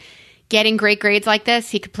keeps getting great grades like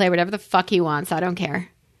this, he could play whatever the fuck he wants. I don't care.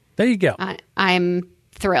 There you go. I'm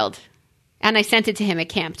thrilled. And I sent it to him at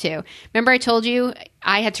camp too. Remember I told you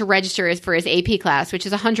I had to register for his AP class, which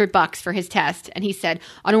is $100 for his test. And he said,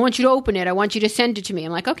 I don't want you to open it. I want you to send it to me.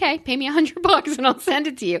 I'm like, okay, pay me $100 and I'll send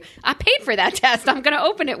it to you. I paid for that test. I'm going to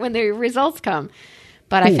open it when the results come.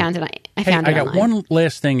 But I found it. I got online. One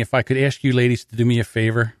last thing. If I could ask you ladies to do me a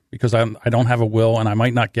favor, because I don't have a will, and I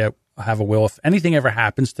might not have a will if anything ever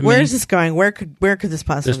happens to me. Where is this going? Where could this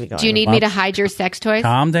possibly be going? Do you need me to hide your sex toys?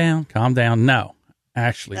 Calm down. No.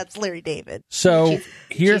 Actually, that's Larry David. So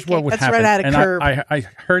here's what would happen. Right out of Curb. I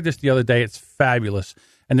heard this the other day. It's fabulous,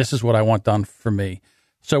 and this is what I want done for me.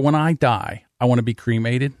 So when I die, I want to be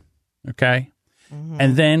cremated. Okay,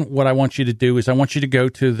 and then what I want you to do is I want you to go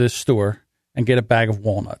to this store and get a bag of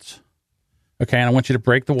walnuts. Okay, and I want you to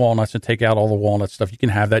break the walnuts and take out all the walnut stuff. You can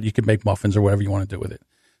have that. You can make muffins or whatever you want to do with it.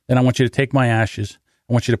 Then I want you to take my ashes.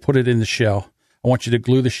 I want you to put it in the shell. I want you to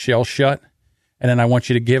glue the shell shut. And then I want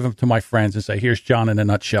you to give them to my friends and say, here's John in a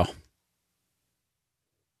nutshell.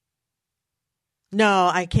 No,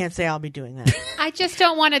 I can't say I'll be doing that. I just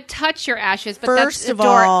don't want to touch your ashes, but that's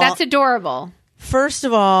adorable. First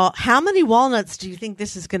of all, how many walnuts do you think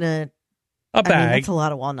this is going to... A bag. I mean, that's a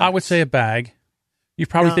lot of walnuts. I would say a bag. You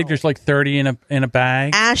probably think there's like 30 in a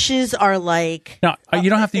bag. Ashes are like... No, you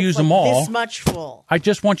don't have to use them all. This much full. I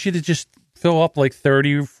just want you to just fill up like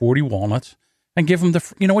 30 or 40 walnuts. And give them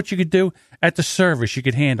you know what you could do? At the service, you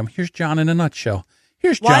could hand them, here's John in a nutshell.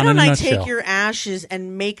 Here's John in a nutshell. Why don't I take your ashes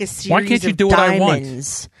and make a series Why can't you do of what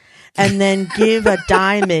diamonds and then give a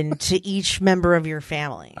diamond to each member of your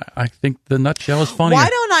family? I think the nutshell is funny. Why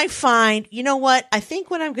don't I find, you know what? I think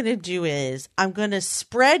what I'm going to do is I'm going to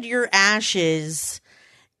spread your ashes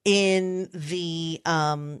in the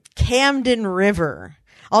Camden River.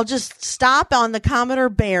 I'll just stop on the Commodore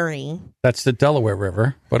Barry. That's the Delaware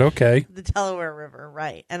River, but okay. The Delaware River,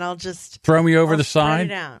 right. And I'll just... Throw me over the side.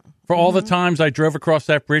 For all the times I drove across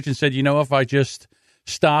that bridge and said, if I just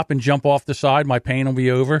stop and jump off the side, my pain will be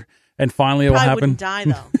over. And finally it will happen. Wouldn't die,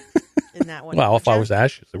 though, in that one. Well, if I was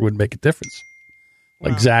ashes, it wouldn't make a difference.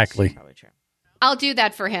 Well, exactly. That's probably true. I'll do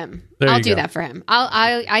that for him. I'll do that for him.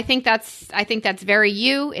 I think that's very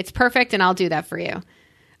you. It's perfect, and I'll do that for you.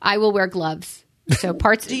 I will wear gloves. So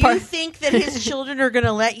do you think that his children are going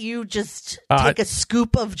to let you just take a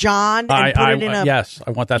scoop of John and put it in a... Yes,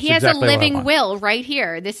 I want that. He has a living will right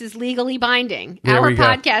here. This is legally binding. Our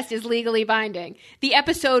podcast is legally binding. The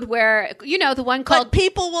episode where, the one called... But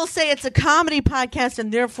people will say it's a comedy podcast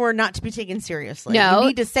and therefore not to be taken seriously. No. You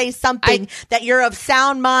need to say something that you're of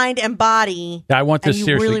sound mind and body. I want this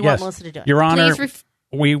seriously. Really want Melissa to do it. Your Honor,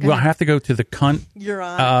 we will have to go to the cunt... Your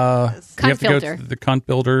Honor. Cunt we have to filter. go to the Cunt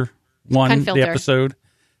Builder the episode,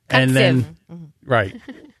 and then right,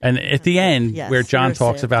 and at the end where John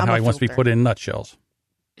talks about how he wants to be put in nutshells.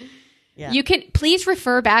 Yeah. You can please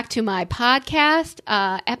refer back to my podcast,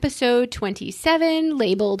 episode 27,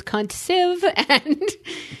 labeled Cunt-sive, and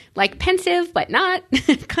like pensive, but not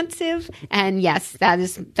cunt-sive. And yes,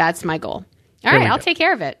 that's my goal. All right, I'll take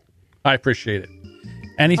care of it. I appreciate it.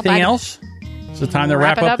 Anything else? It's the time to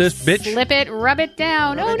wrap up this bitch. Slip it, rub it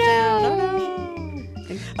down. Rub it down.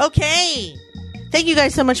 Okay. Thank you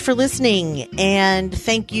guys so much for listening. And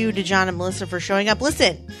thank you to John and Melissa for showing up.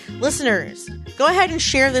 Listen, listeners, go ahead and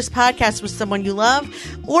share this podcast with someone you love.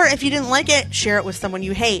 Or if you didn't like it, share it with someone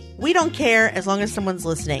you hate. We don't care as long as someone's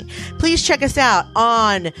listening. Please check us out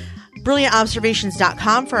on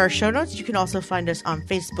brilliantobservations.com for our show notes. You can also find us on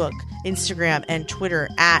Facebook, Instagram, and Twitter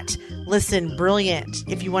at Listen Brilliant.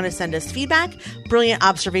 If you want to send us feedback,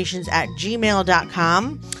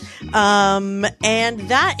 brilliantobservations@gmail.com. And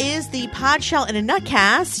that is the Podshell in a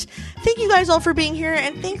Nutcast. Thank you guys all for being here,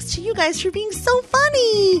 and thanks to you guys for being so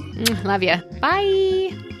funny. Love you.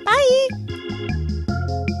 Bye.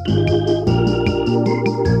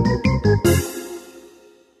 Bye.